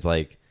mean? And it's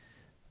like,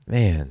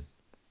 man.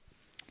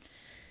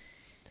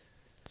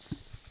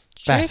 It's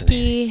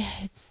tricky.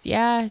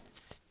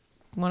 It's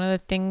one of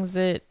the things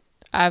that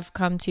I've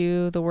come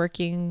to, the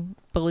working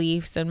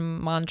beliefs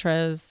and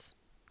mantras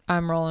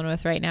I'm rolling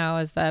with right now,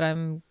 is that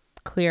I'm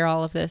clear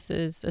all of this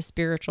is a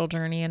spiritual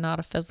journey and not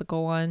a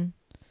physical one.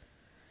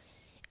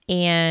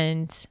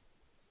 And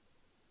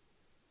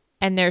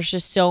there's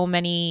just so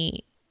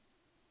many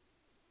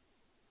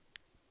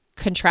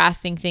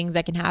contrasting things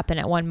that can happen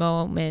in one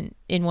moment.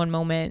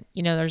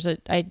 There's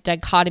a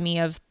dichotomy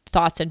of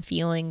thoughts and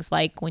feelings.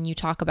 Like when you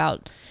talk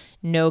about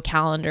no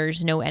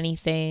calendars, no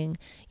anything,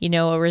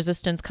 a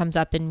resistance comes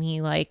up in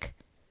me, like,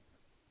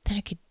 then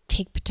it could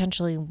take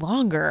potentially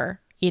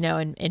longer,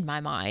 in my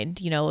mind,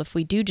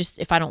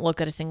 if I don't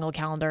look at a single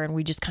calendar and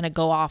we just kind of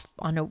go off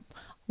on a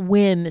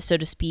whim, so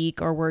to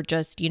speak, or we're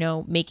just,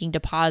 making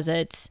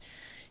deposits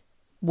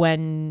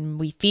when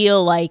we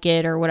feel like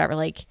it or whatever,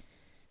 like,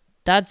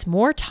 that's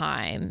more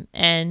time.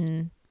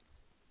 And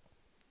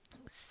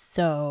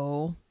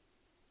so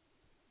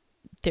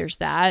there's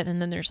that.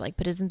 And then there's like,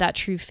 but isn't that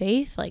true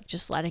faith? Like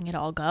just letting it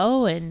all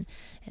go. And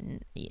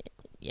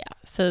yeah.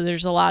 So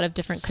there's a lot of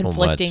different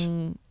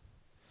conflicting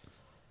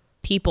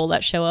people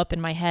that show up in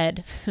my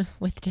head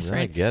with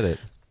different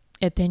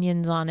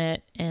opinions on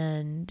it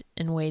and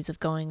ways of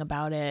going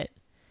about it.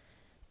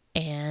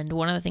 And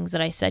one of the things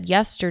that I said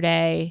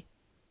yesterday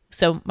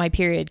So my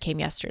period came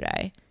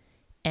yesterday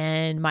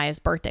and Maya's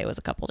birthday was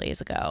a couple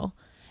days ago.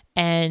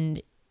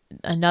 And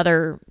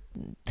another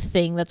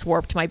thing that's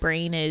warped my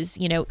brain is,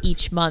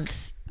 each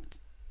month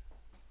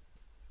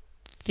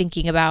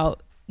thinking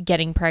about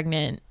getting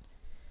pregnant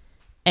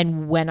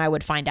and when I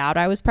would find out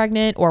I was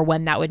pregnant or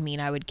when that would mean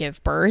I would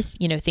give birth,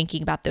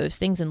 thinking about those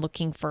things and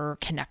looking for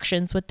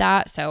connections with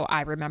that. So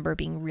I remember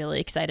being really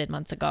excited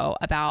months ago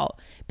about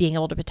being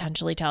able to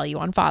potentially tell you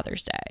on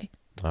Father's Day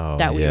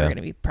that we were going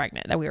to be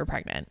pregnant, that we were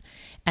pregnant.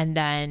 And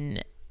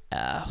then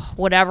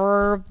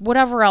whatever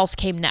else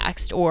came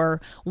next,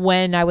 or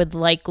when I would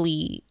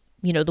likely,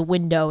 the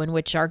window in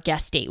which our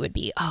guest date would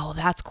be. Oh,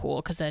 that's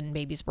cool, because then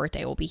baby's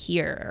birthday will be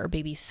here, or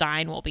baby's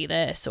sign will be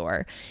this,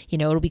 or,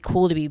 it'll be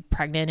cool to be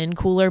pregnant in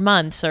cooler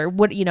months, or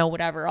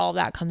whatever, all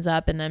that comes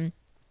up. And then,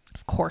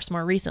 of course,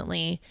 more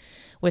recently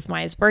with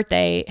Maya's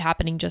birthday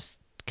happening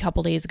just a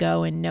couple days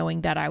ago, and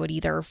knowing that I would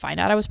either find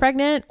out I was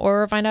pregnant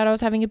or find out I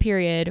was having a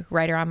period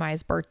right around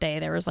Maya's birthday.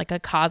 There was like a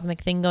cosmic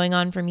thing going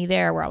on for me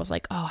there where I was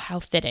like, oh, how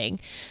fitting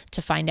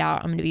to find out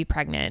I'm going to be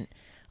pregnant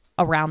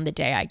around the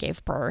day I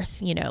gave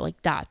birth,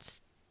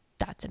 that's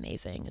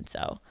amazing. And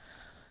so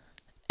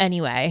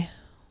anyway.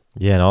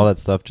 Yeah. And all that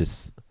stuff,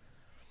 just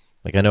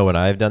like, I know when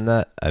I've done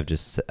that, I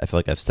feel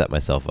like I've set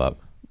myself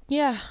up.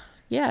 Yeah.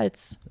 Yeah.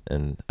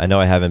 And I know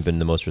I haven't been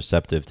the most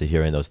receptive to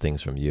hearing those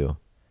things from you,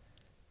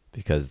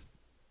 because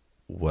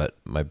what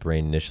my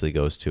brain initially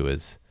goes to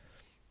is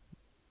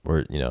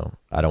I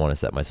don't want to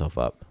set myself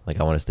up. Like,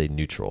 I want to stay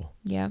neutral.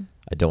 Yeah.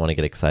 I don't want to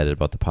get excited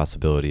about the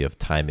possibility of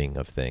timing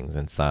of things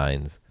and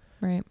signs.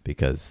 Right.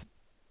 Because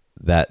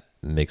that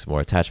makes more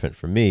attachment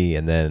for me,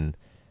 and then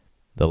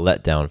the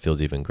letdown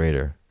feels even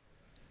greater.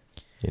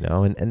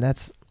 And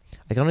that's,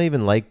 like, I don't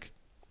even like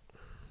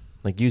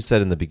you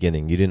said in the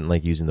beginning, you didn't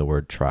like using the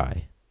word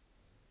try.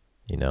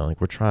 Like,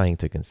 we're trying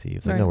to conceive.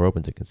 It's like, no, we're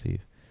open to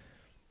conceive.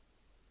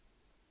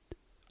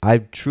 I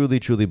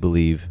truly, truly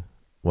believe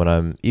when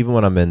I'm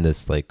in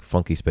this like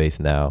funky space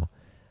now,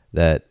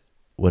 that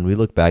when we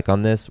look back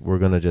on this, we're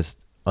going to just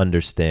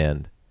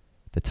understand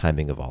the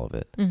timing of all of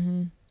it.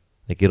 Mm-hmm.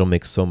 Like, it'll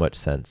make so much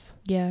sense.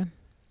 Yeah.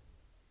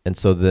 And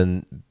so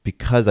then,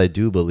 because I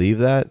do believe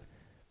that,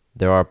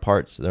 there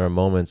are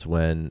moments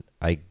when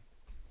I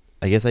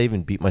guess I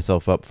even beat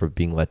myself up for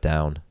being let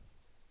down.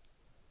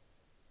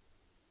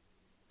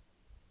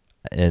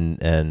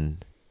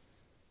 And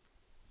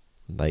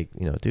like,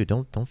 dude,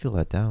 don't feel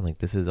let down.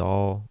 Like, it's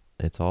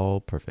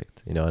all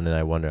perfect, and then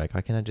I wonder, like,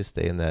 how can I just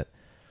stay in that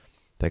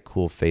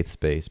cool faith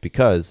space?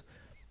 Because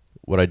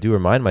what I do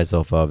remind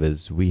myself of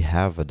is we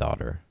have a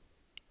daughter.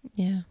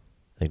 Yeah.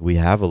 Like, we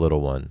have a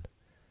little one.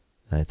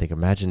 And I think,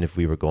 imagine if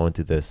we were going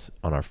through this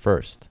on our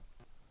first,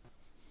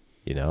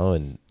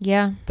 and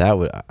yeah, that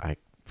would,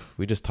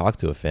 we just talked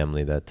to a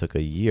family that took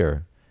a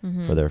year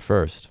for their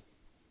first.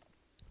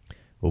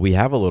 Well, we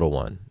have a little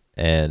one.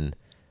 And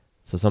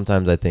so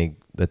sometimes I think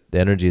that the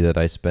energy that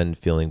I spend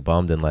feeling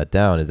bummed and let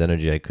down is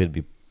energy I could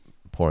be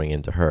pouring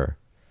into her.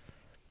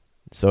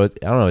 So I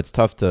don't know, it's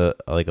tough to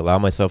like allow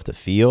myself to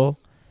feel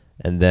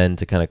and then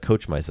to kind of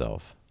coach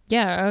myself.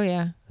 Yeah. Oh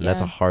yeah. And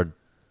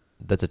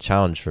that's a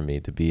challenge for me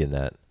to be in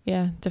that.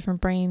 Yeah. Different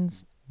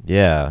brains.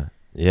 Yeah.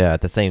 Yeah.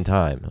 At the same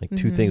time, like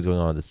two things going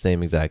on at the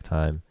same exact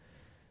time.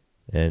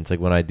 And it's like,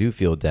 when I do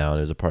feel down,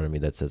 there's a part of me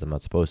that says I'm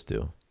not supposed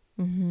to.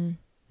 Mm-hmm.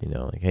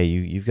 Like, hey,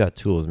 you've got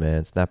tools,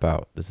 man. Snap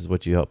out. This is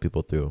what you help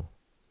people through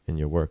in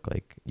your work.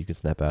 Like, you can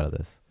snap out of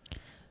this.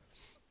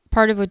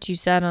 Part of what you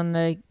said on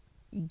the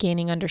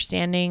gaining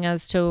understanding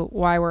as to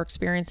why we're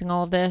experiencing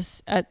all of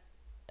this at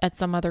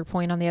some other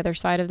point on the other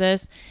side of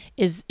this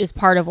is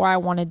part of why I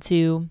wanted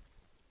to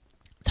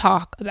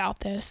talk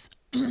about this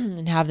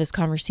and have this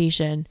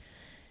conversation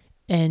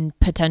and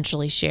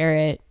potentially share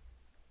it,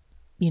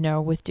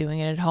 with doing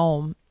it at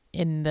home,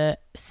 in the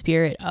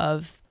spirit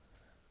of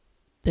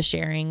the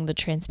sharing, the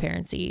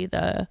transparency,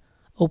 the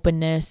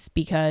openness,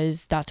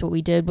 because that's what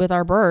we did with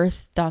our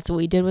birth. That's what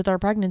we did with our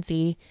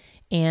pregnancy.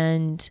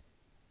 And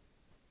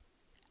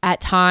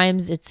at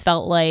times it's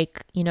felt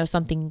like,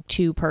 something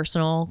too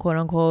personal, quote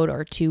unquote,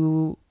 or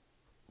too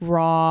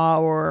raw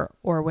or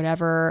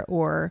whatever,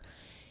 or,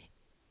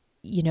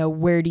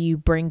 where do you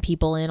bring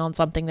people in on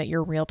something that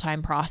you're real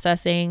time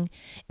processing?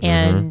 Mm-hmm.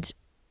 And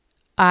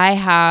I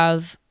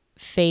have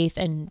faith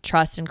and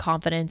trust and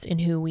confidence in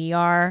who we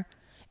are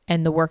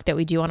and the work that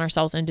we do on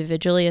ourselves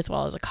individually, as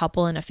well as a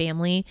couple and a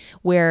family,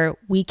 where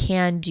we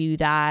can do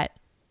that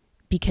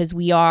because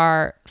we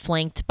are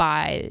flanked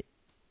by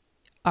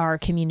our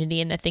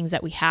community and the things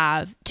that we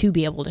have to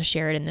be able to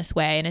share it in this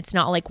way. And it's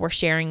not like we're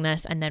sharing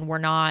this and then we're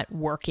not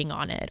working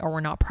on it, or we're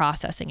not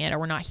processing it, or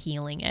we're not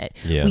healing it.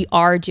 Yeah. We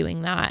are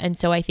doing that. And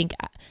so I think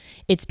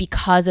it's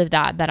because of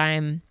that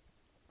I'm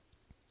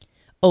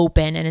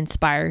open and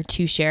inspired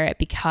to share it,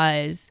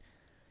 because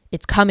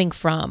it's coming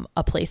from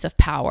a place of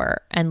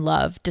power and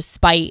love,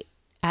 despite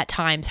at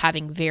times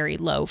having very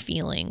low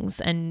feelings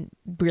and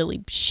really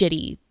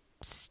shitty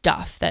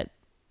stuff that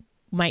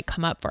might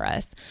come up for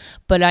us.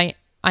 But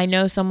I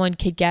know someone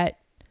could get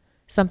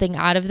something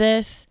out of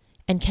this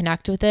and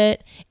connect with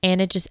it.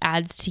 And it just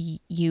adds to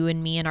you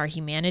and me and our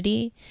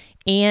humanity.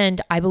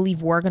 And I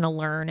believe we're going to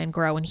learn and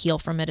grow and heal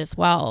from it as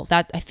well.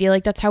 That I feel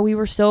like that's how we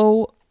were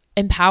so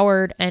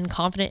empowered and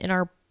confident in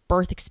our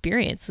birth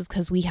experience, is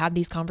because we had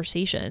these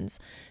conversations.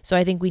 So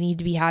I think we need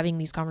to be having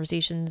these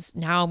conversations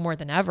now more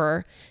than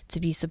ever to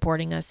be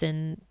supporting us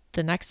in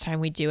the next time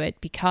we do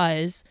it,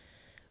 because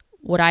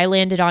what I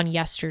landed on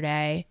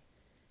yesterday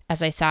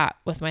as I sat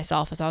with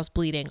myself as I was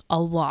bleeding a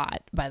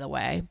lot, by the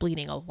way,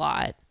 bleeding a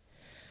lot,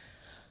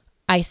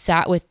 I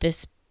sat with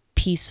this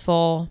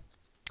peaceful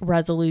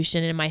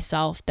resolution in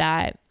myself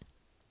that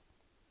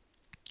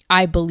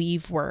I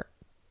believe we're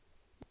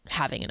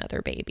having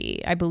another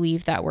baby. I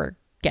believe that we're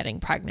getting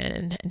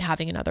pregnant and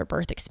having another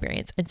birth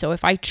experience. And so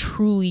if I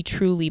truly,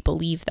 truly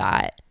believe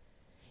that,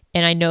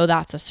 and I know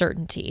that's a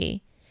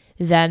certainty,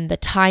 then the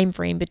time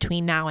frame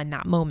between now and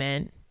that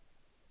moment,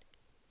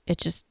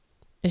 it's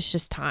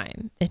just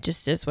time. It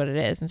just is what it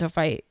is. And so if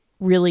I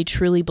really,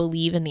 truly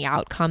believe in the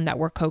outcome that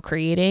we're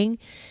co-creating,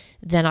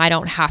 then I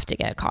don't have to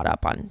get caught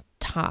up on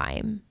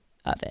time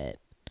of it.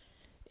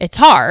 It's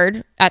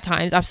hard at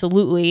times,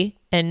 absolutely.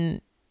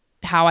 And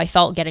how I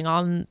felt getting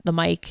on the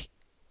mic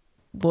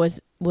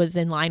was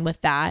in line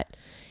with that.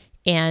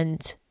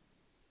 And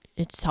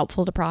it's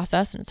helpful to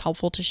process and it's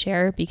helpful to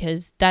share,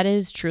 because that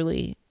is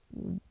truly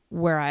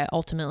where I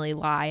ultimately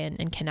lie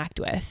and connect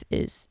with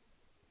is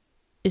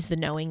the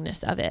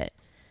knowingness of it.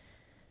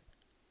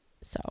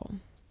 So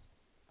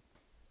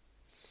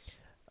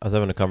I was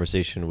having a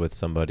conversation with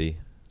somebody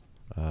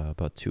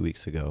about 2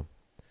 weeks ago,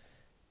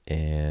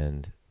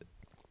 and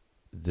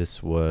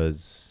this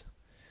was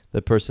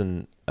the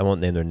person, I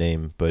won't name their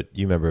name, but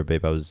you remember,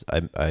 babe,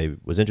 I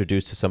was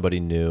introduced to somebody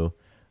new.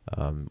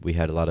 We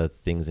had a lot of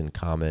things in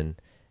common,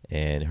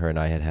 and her and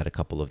I had a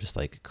couple of just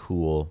like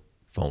cool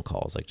phone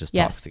calls, like just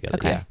talks together.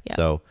 Okay. Yeah. Yep.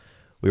 So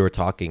we were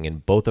talking,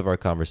 and both of our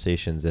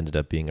conversations ended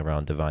up being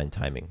around divine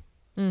timing.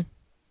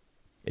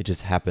 It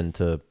just happened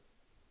to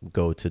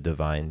go to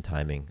divine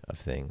timing of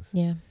things.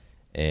 Yeah.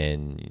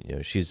 And you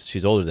know,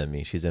 she's older than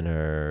me. She's in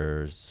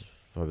her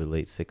probably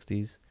late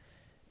 60s.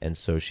 And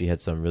so she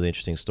had some really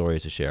interesting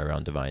stories to share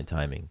around divine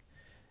timing,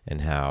 and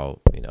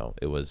how, you know,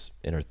 it was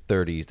in her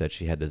 30s that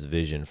she had this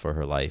vision for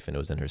her life, and it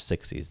was in her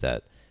 60s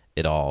that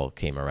it all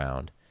came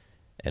around.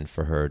 And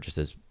for her, just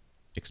this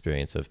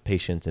experience of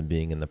patience and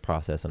being in the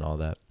process and all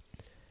that.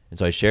 And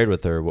so I shared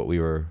with her what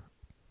we were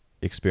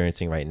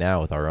experiencing right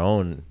now with our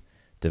own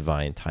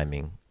divine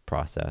timing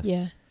process.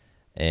 Yeah.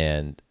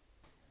 And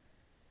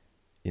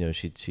you know,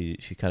 she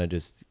kind of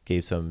just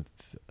gave some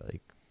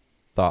like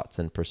thoughts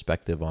and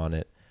perspective on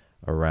it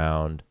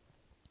around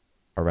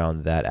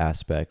that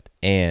aspect,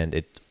 and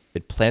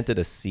it planted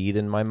a seed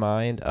in my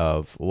mind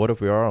of, what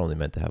if we are only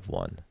meant to have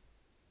one?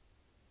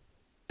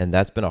 And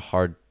that's been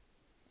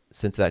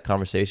since that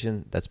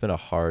conversation, that's been a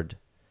hard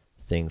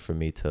thing for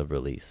me to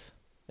release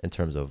in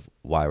terms of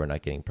why we're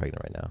not getting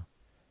pregnant right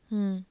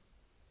now.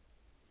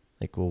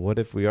 Like, well, what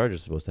if we are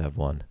just supposed to have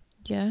one?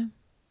 Yeah.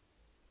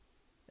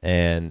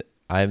 And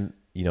I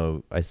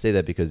say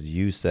that because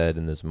you said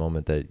in this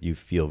moment that you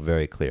feel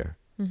very clear.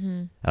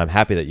 And I'm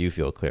happy that you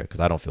feel clear, because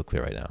I don't feel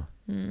clear right now.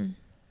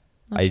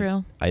 That's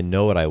real. I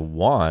know what I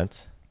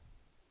want.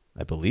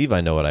 I believe I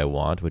know what I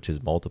want, which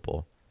is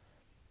multiple.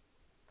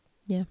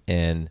 Yeah.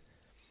 And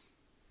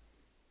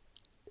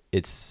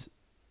there's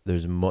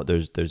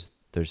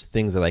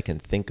things that I can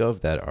think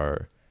of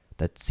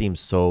that seem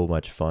so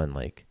much fun,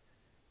 like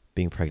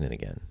being pregnant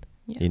again.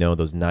 Yeah. You know,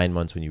 those 9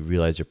 months when you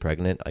realize you're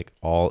pregnant,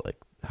 how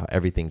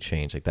everything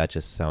changed. Like, that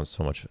just sounds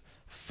so much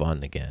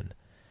fun again.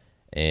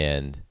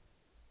 And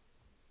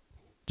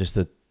just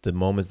the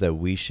moments that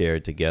we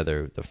shared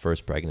together, the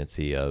first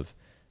pregnancy of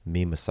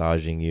me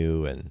massaging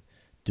you and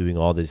doing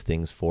all these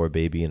things for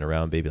baby and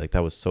around baby, like,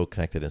 that was so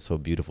connected and so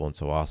beautiful and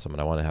so awesome.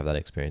 And I want to have that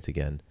experience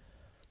again.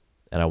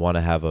 And I want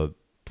to have a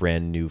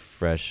brand new,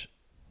 fresh,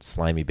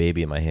 slimy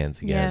baby in my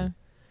hands again.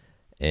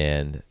 Yeah.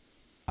 And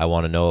I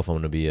want to know if I'm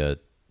going to be a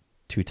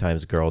 2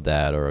 times girl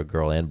dad or a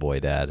girl and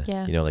boy dad.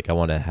 Yeah. You know, like, I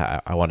want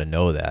to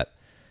know that.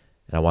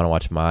 And I want to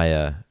watch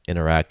Maya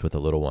interact with the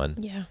little one.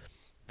 Yeah,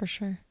 for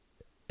sure.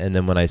 And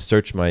then when I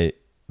search my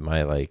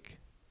like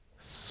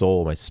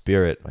soul, my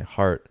spirit, my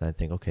heart, and I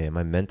think, okay, am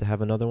I meant to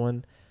have another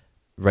one?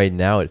 Right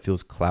now it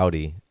feels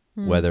cloudy,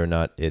 whether or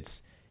not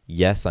it's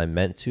yes, I'm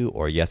meant to,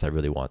 or yes, I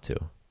really want to.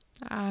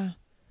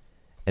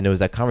 And it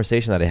was that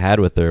conversation that I had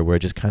with her where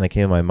it just kind of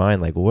came in my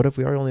mind, like, what if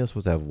we are only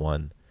supposed to have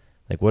one?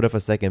 Like, what if a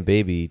second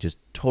baby just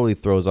totally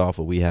throws off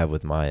what we have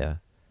with Maya?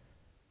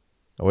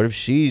 Or what if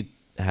she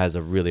has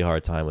a really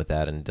hard time with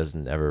that and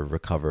doesn't ever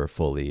recover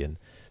fully? And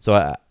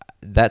so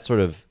that sort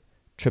of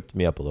tripped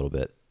me up a little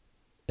bit,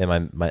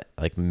 and my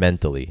like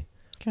mentally.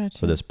 Gotcha.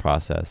 For this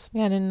process.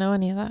 Yeah, I didn't know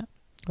any of that.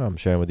 Oh, I'm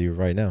sharing with you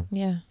right now.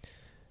 Yeah.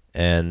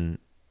 And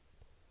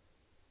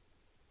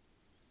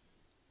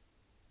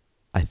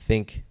I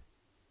think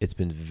it's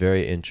been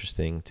very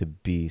interesting to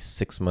be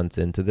 6 months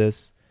into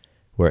this,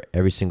 where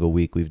every single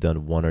week we've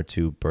done 1 or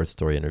 2 birth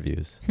story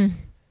interviews.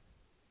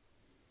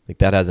 Like,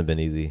 that hasn't been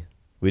easy.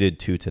 We did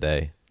 2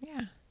 today.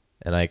 Yeah.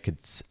 And I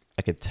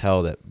could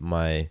tell that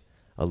my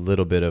a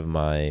little bit of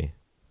my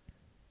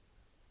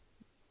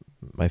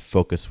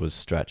focus was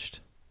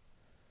stretched,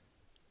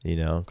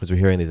 because we're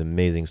hearing these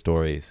amazing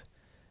stories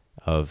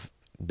of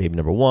baby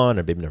number 1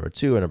 or baby number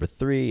 2 or number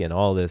 3 and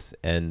all this.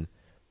 And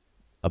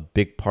a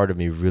big part of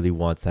me really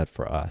wants that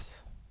for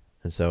us.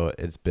 And so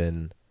it's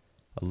been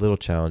a little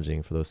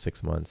challenging for those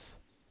 6 months.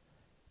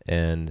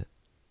 And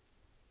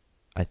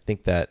I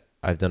think that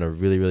I've done a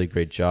really, really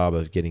great job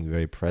of getting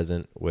very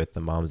present with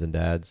the moms and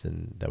dads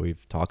and that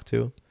we've talked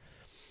to.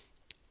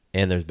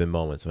 And there's been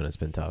moments when it's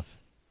been tough,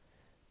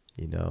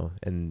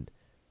 and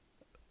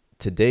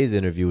today's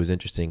interview was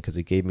interesting because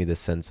it gave me this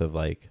sense of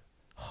like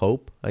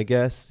hope, I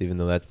guess, even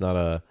though that's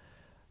not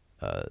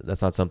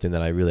something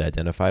that I really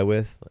identify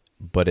with,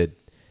 but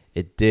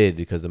it did,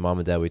 because the mom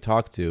and dad we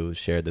talked to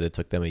shared that it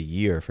took them a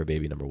year for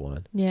baby number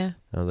 1. Yeah. And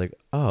I was like,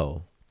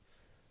 oh,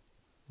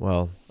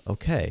 well,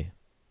 okay.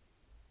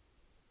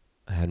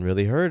 I hadn't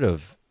really heard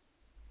of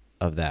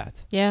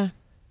that. Yeah.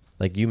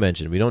 Like you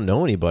mentioned, we don't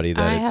know anybody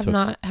that I have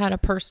not had a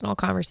personal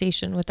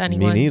conversation with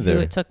anyone Me who neither.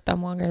 it took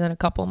them longer than a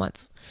couple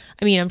months.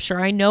 I mean, I'm sure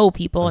I know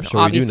people, I'm and sure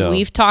we do obviously know.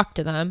 we've talked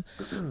to them,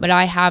 but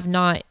I have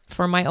not,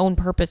 for my own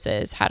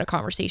purposes, had a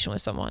conversation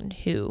with someone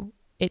who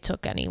it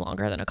took any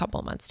longer than a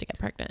couple of months to get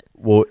pregnant.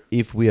 Well,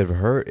 if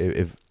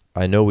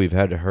I know we've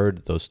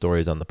heard those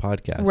stories on the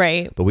podcast,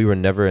 Right. But we were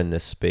never in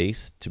this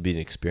space to be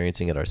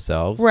experiencing it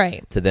ourselves,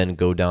 Right. To then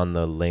go down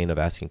the lane of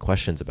asking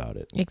questions about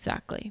it.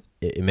 Exactly.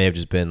 It may have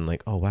just been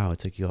like, oh wow, it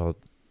took you all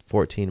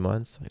 14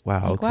 months. Like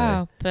wow, Like, okay,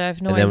 wow, but I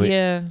have no And then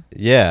idea,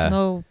 yeah.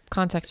 no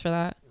context for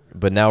that.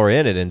 But now we're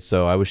in it, and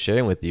so I was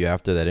sharing with you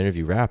after that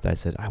interview wrapped. I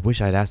said, I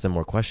wish I'd asked them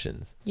more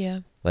questions. Yeah.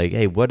 Like,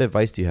 hey, what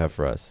advice do you have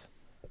for us?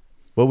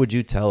 What would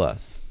you tell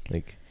us?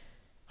 Like,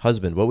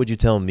 husband, what would you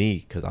tell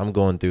me? Because I'm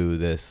going through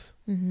this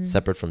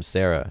separate from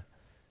Sarah,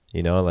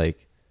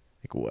 like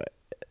what?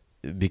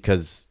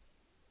 Because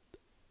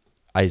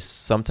I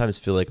sometimes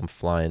feel like I'm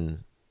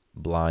flying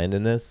blind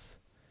in this,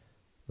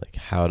 like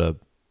how to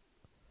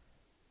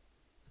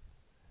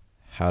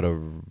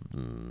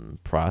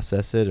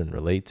process it and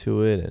relate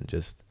to it and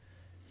just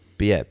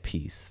be at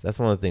peace. That's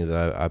one of the things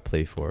that I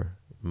play for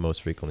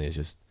most frequently, is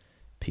just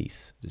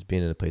peace, just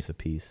being in a place of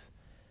peace.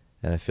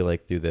 And I feel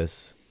like through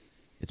this,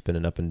 it's been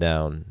an up and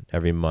down.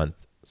 Every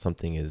month,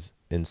 something is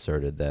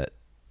inserted that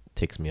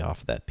takes me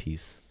off that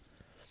peace.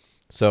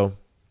 So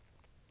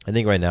I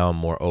think right now I'm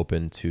more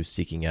open to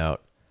seeking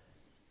out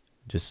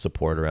just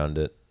support around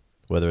it,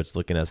 whether it's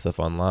looking at stuff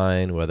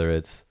online, whether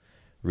it's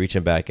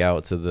reaching back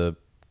out to the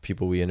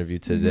people we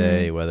interviewed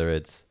today, whether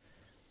it's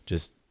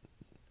just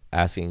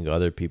asking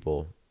other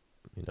people,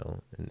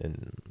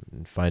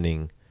 and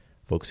finding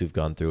folks who've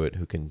gone through it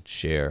who can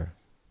share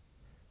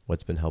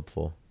what's been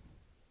helpful.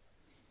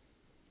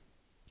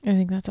 I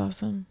think that's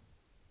awesome.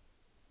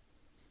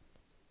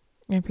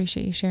 I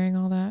appreciate you sharing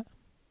all that.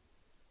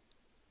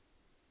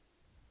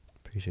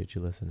 Appreciate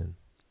you listening.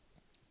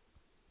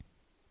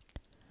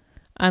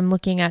 I'm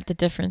looking at the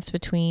difference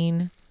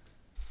between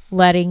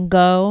letting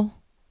go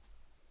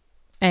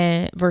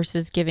and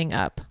versus giving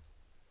up.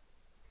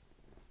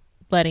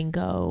 Letting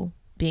go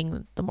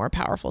being the more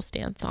powerful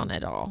stance on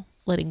it all.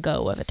 Letting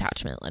go of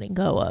attachment, letting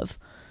go of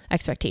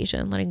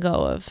expectation, letting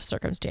go of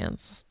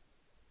circumstance,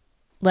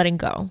 letting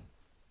go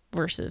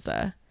versus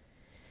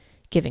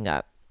giving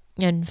up,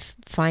 and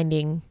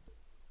finding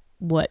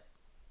what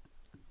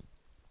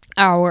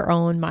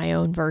my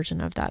own version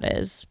of that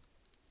is.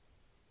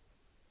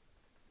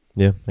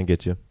 Yeah, I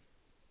get you.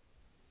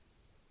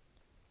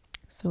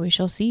 So we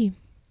shall see.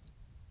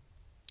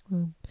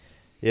 Yeah,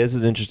 this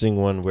is an interesting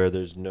one where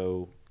there's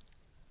no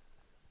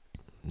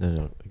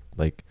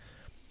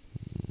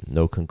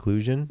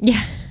conclusion.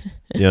 Yeah.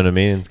 You know what I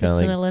mean? It's kind of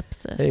It's like an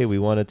ellipsis. hey, we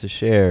wanted to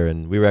share,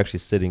 and we were actually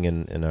sitting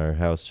in our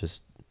house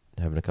just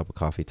having a cup of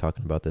coffee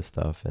talking about this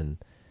stuff, and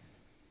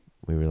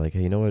we were like,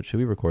 hey, you know what? Should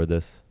we record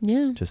this?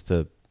 Yeah. Just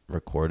to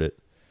record it.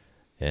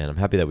 And I'm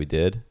happy that we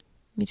did.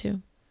 Me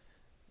too.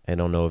 I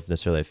don't know if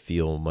necessarily I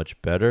feel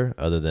much better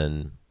other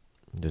than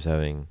just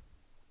having,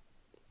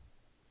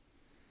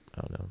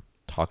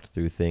 talked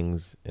through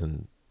things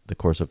in the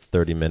course of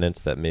 30 minutes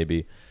that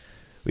maybe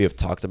we have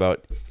talked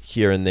about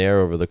here and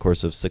there over the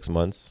course of 6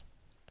 months.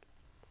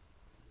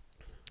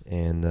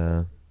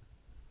 And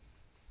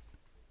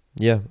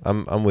yeah,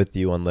 I'm with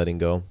you on letting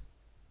go.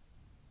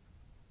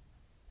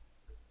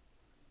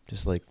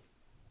 Just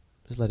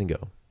letting go.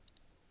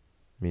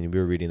 I mean, we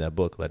were reading that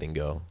book, Letting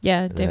Go.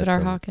 Yeah, And it David had R.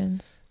 some-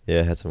 Hawkins. Yeah,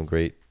 it had some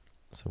great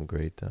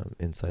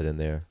insight in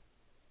there.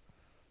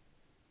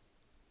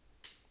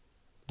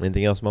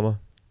 Anything else, Mama?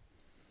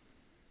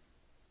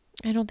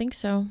 I don't think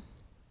so.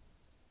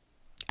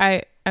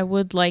 I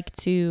would like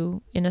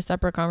to, in a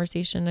separate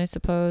conversation, I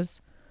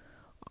suppose,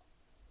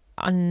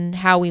 on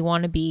how we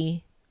want to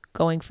be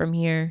going from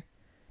here.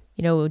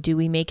 Do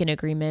we make an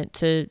agreement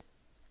to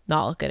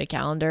not look at a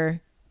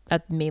calendar?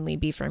 That'd mainly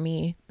be for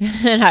me,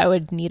 and I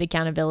would need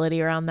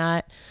accountability around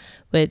that.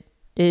 But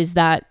is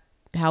that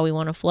how we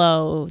want to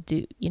flow?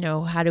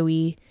 How do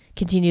we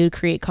continue to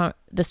create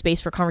the space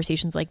for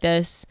conversations like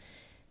this?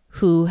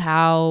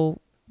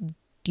 How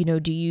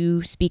do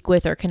you speak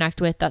with or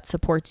connect with that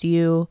supports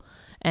you?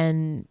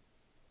 And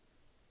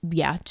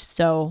yeah,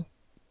 so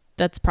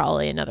that's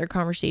probably another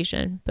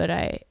conversation, but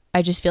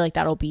I just feel like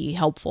that'll be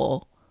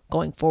helpful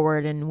going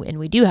forward. And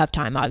we do have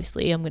time,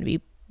 obviously. I'm going to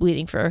be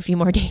bleeding for a few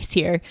more days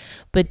here,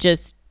 but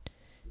just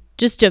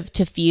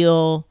to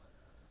feel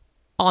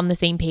on the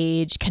same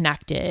page,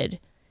 connected,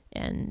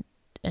 and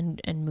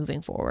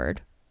moving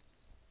forward.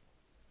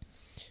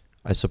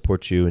 I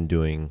support you in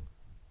doing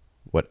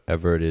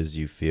whatever it is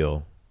you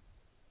feel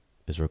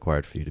is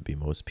required for you to be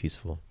most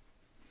peaceful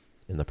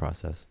in the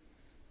process,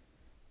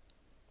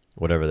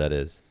 whatever that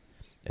is.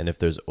 And if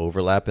there's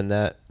overlap in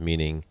that,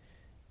 meaning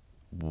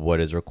what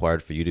is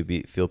required for you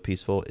to feel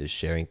peaceful is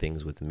sharing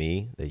things with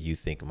me that you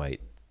think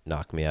might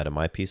knock me out of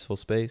my peaceful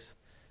space,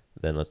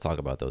 then let's talk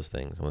about those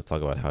things and let's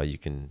talk about how you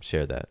can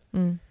share that.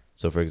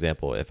 So for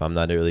example, if I'm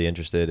not really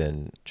interested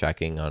in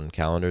tracking on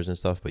calendars and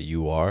stuff, but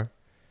you are,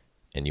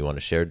 and you want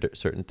to share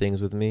certain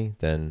things with me,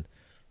 then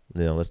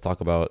let's talk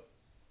about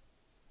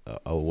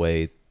a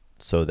way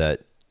so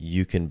that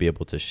you can be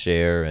able to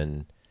share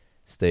and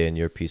stay in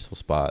your peaceful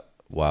spot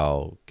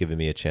while giving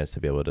me a chance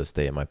to be able to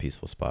stay in my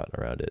peaceful spot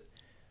around it,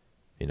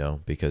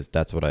 because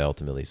that's what I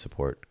ultimately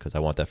support, because I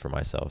want that for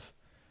myself.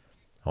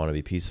 I want to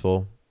be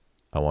peaceful.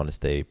 I want to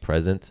stay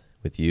present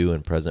with you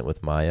and present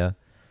with Maya.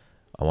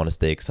 I want to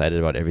stay excited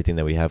about everything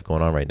that we have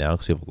going on right now,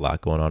 because we have a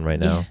lot going on right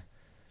now.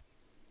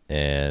 Yeah.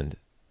 And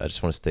I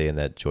just want to stay in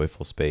that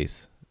joyful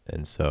space.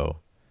 And so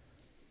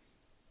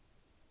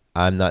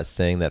I'm not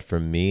saying that for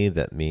me,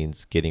 that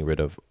means getting rid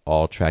of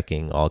all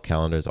tracking, all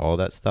calendars, all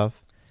that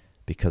stuff,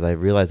 because I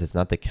realized it's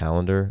not the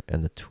calendar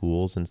and the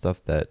tools and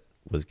stuff that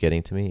was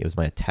getting to me. It was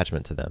my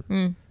attachment to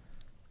them.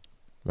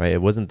 Right?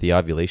 It wasn't the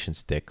ovulation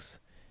sticks.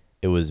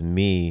 It was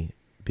me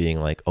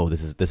being like, oh,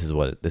 this is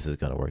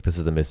going to work. This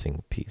is the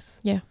missing piece.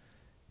 Yeah.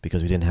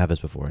 Because we didn't have this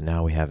before.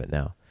 Now we have it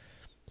now.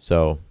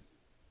 So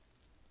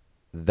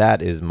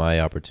that is my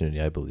opportunity,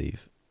 I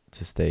believe,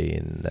 to stay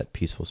in that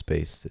peaceful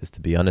space, is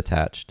to be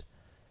unattached,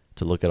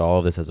 to look at all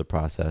of this as a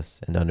process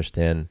and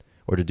understand,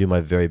 or to do my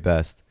very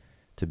best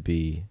to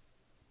be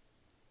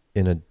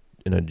in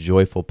a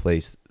joyful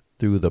place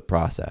through the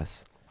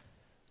process,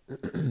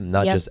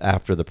 not just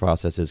after the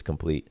process is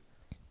complete.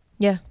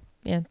 Yeah.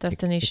 Yeah.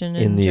 Destination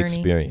and in the journey.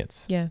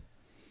 Experience. Yeah.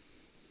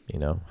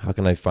 How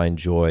can I find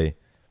joy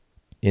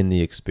in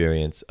the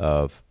experience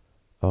of,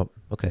 oh,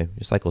 okay,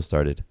 your cycle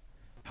started.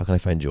 How can I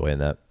find joy in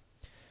that?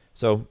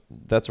 So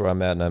that's where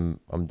I'm at, and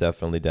I'm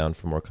definitely down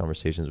for more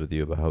conversations with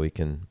you about how we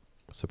can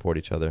support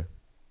each other.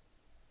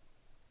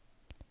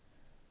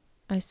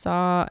 I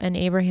saw an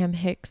Abraham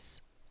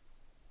Hicks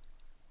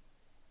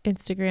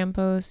Instagram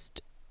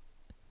post.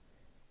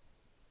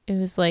 It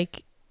was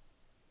like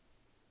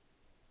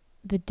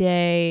the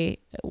day,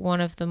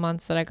 one of the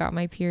months that I got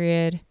my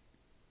period,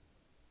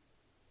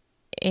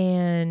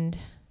 and I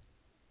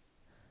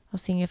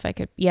was seeing if I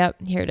could,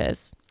 here it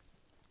is.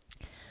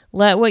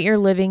 Let what you're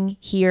living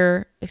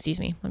here, let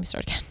me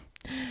start again.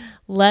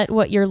 Let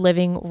what you're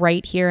living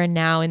right here and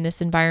now in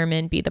this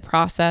environment be the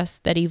process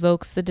that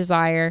evokes the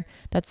desire,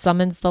 that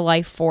summons the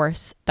life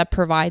force, that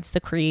provides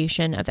the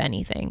creation of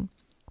anything.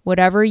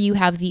 Whatever you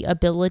have the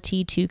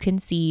ability to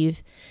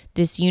conceive,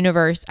 this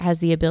universe has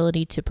the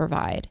ability to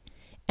provide.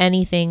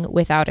 Anything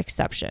without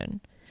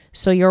exception.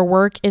 So your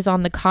work is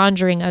on the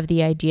conjuring of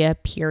the idea,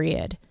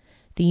 period.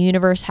 The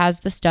universe has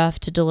the stuff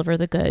to deliver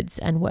the goods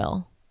and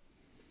will.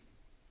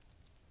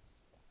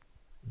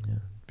 Yeah,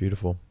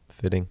 beautiful,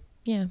 fitting.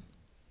 Yeah.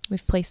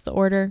 We've placed the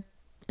order.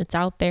 It's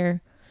out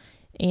there.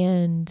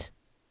 And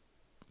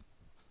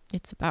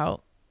it's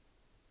about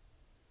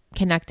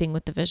connecting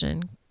with the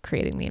vision,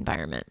 creating the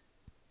environment.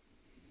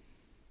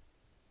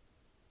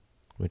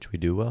 Which we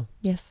do well.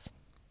 Yes.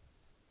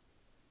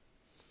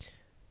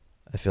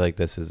 I feel like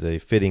this is a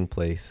fitting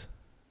place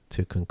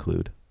to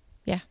conclude.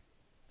 Yeah,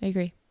 I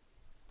agree.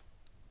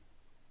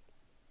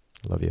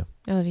 Love you.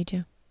 I love you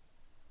too.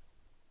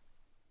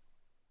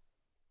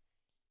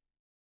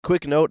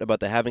 Quick note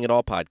about the Having It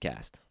All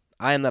podcast.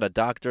 I am not a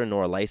doctor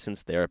nor a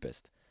licensed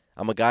therapist.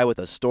 I'm a guy with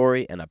a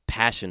story and a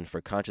passion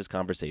for conscious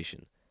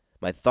conversation.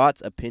 My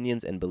thoughts,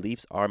 opinions, and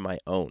beliefs are my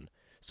own.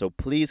 So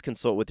please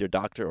consult with your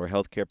doctor or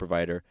healthcare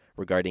provider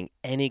regarding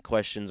any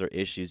questions or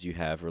issues you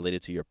have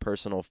related to your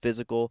personal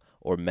physical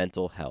or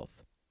mental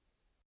health.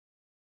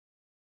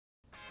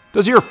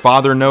 Does your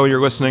father know you're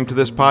listening to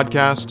this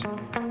podcast?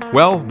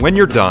 Well, when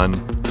you're done,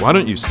 why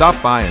don't you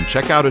stop by and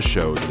check out a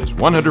show that is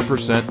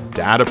 100%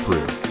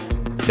 dad-approved,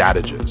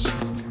 Dadages.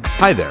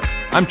 Hi there,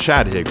 I'm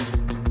Chad Hagel.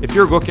 If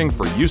you're looking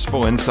for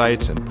useful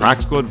insights and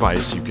practical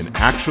advice you can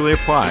actually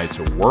apply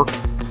to work,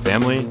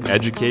 family,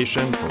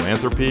 education,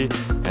 philanthropy,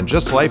 and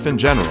just life in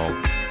general,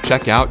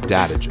 check out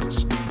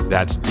Dadages.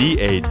 That's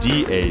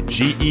Dadages,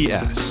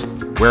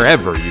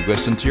 wherever you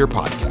listen to your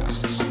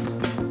podcasts.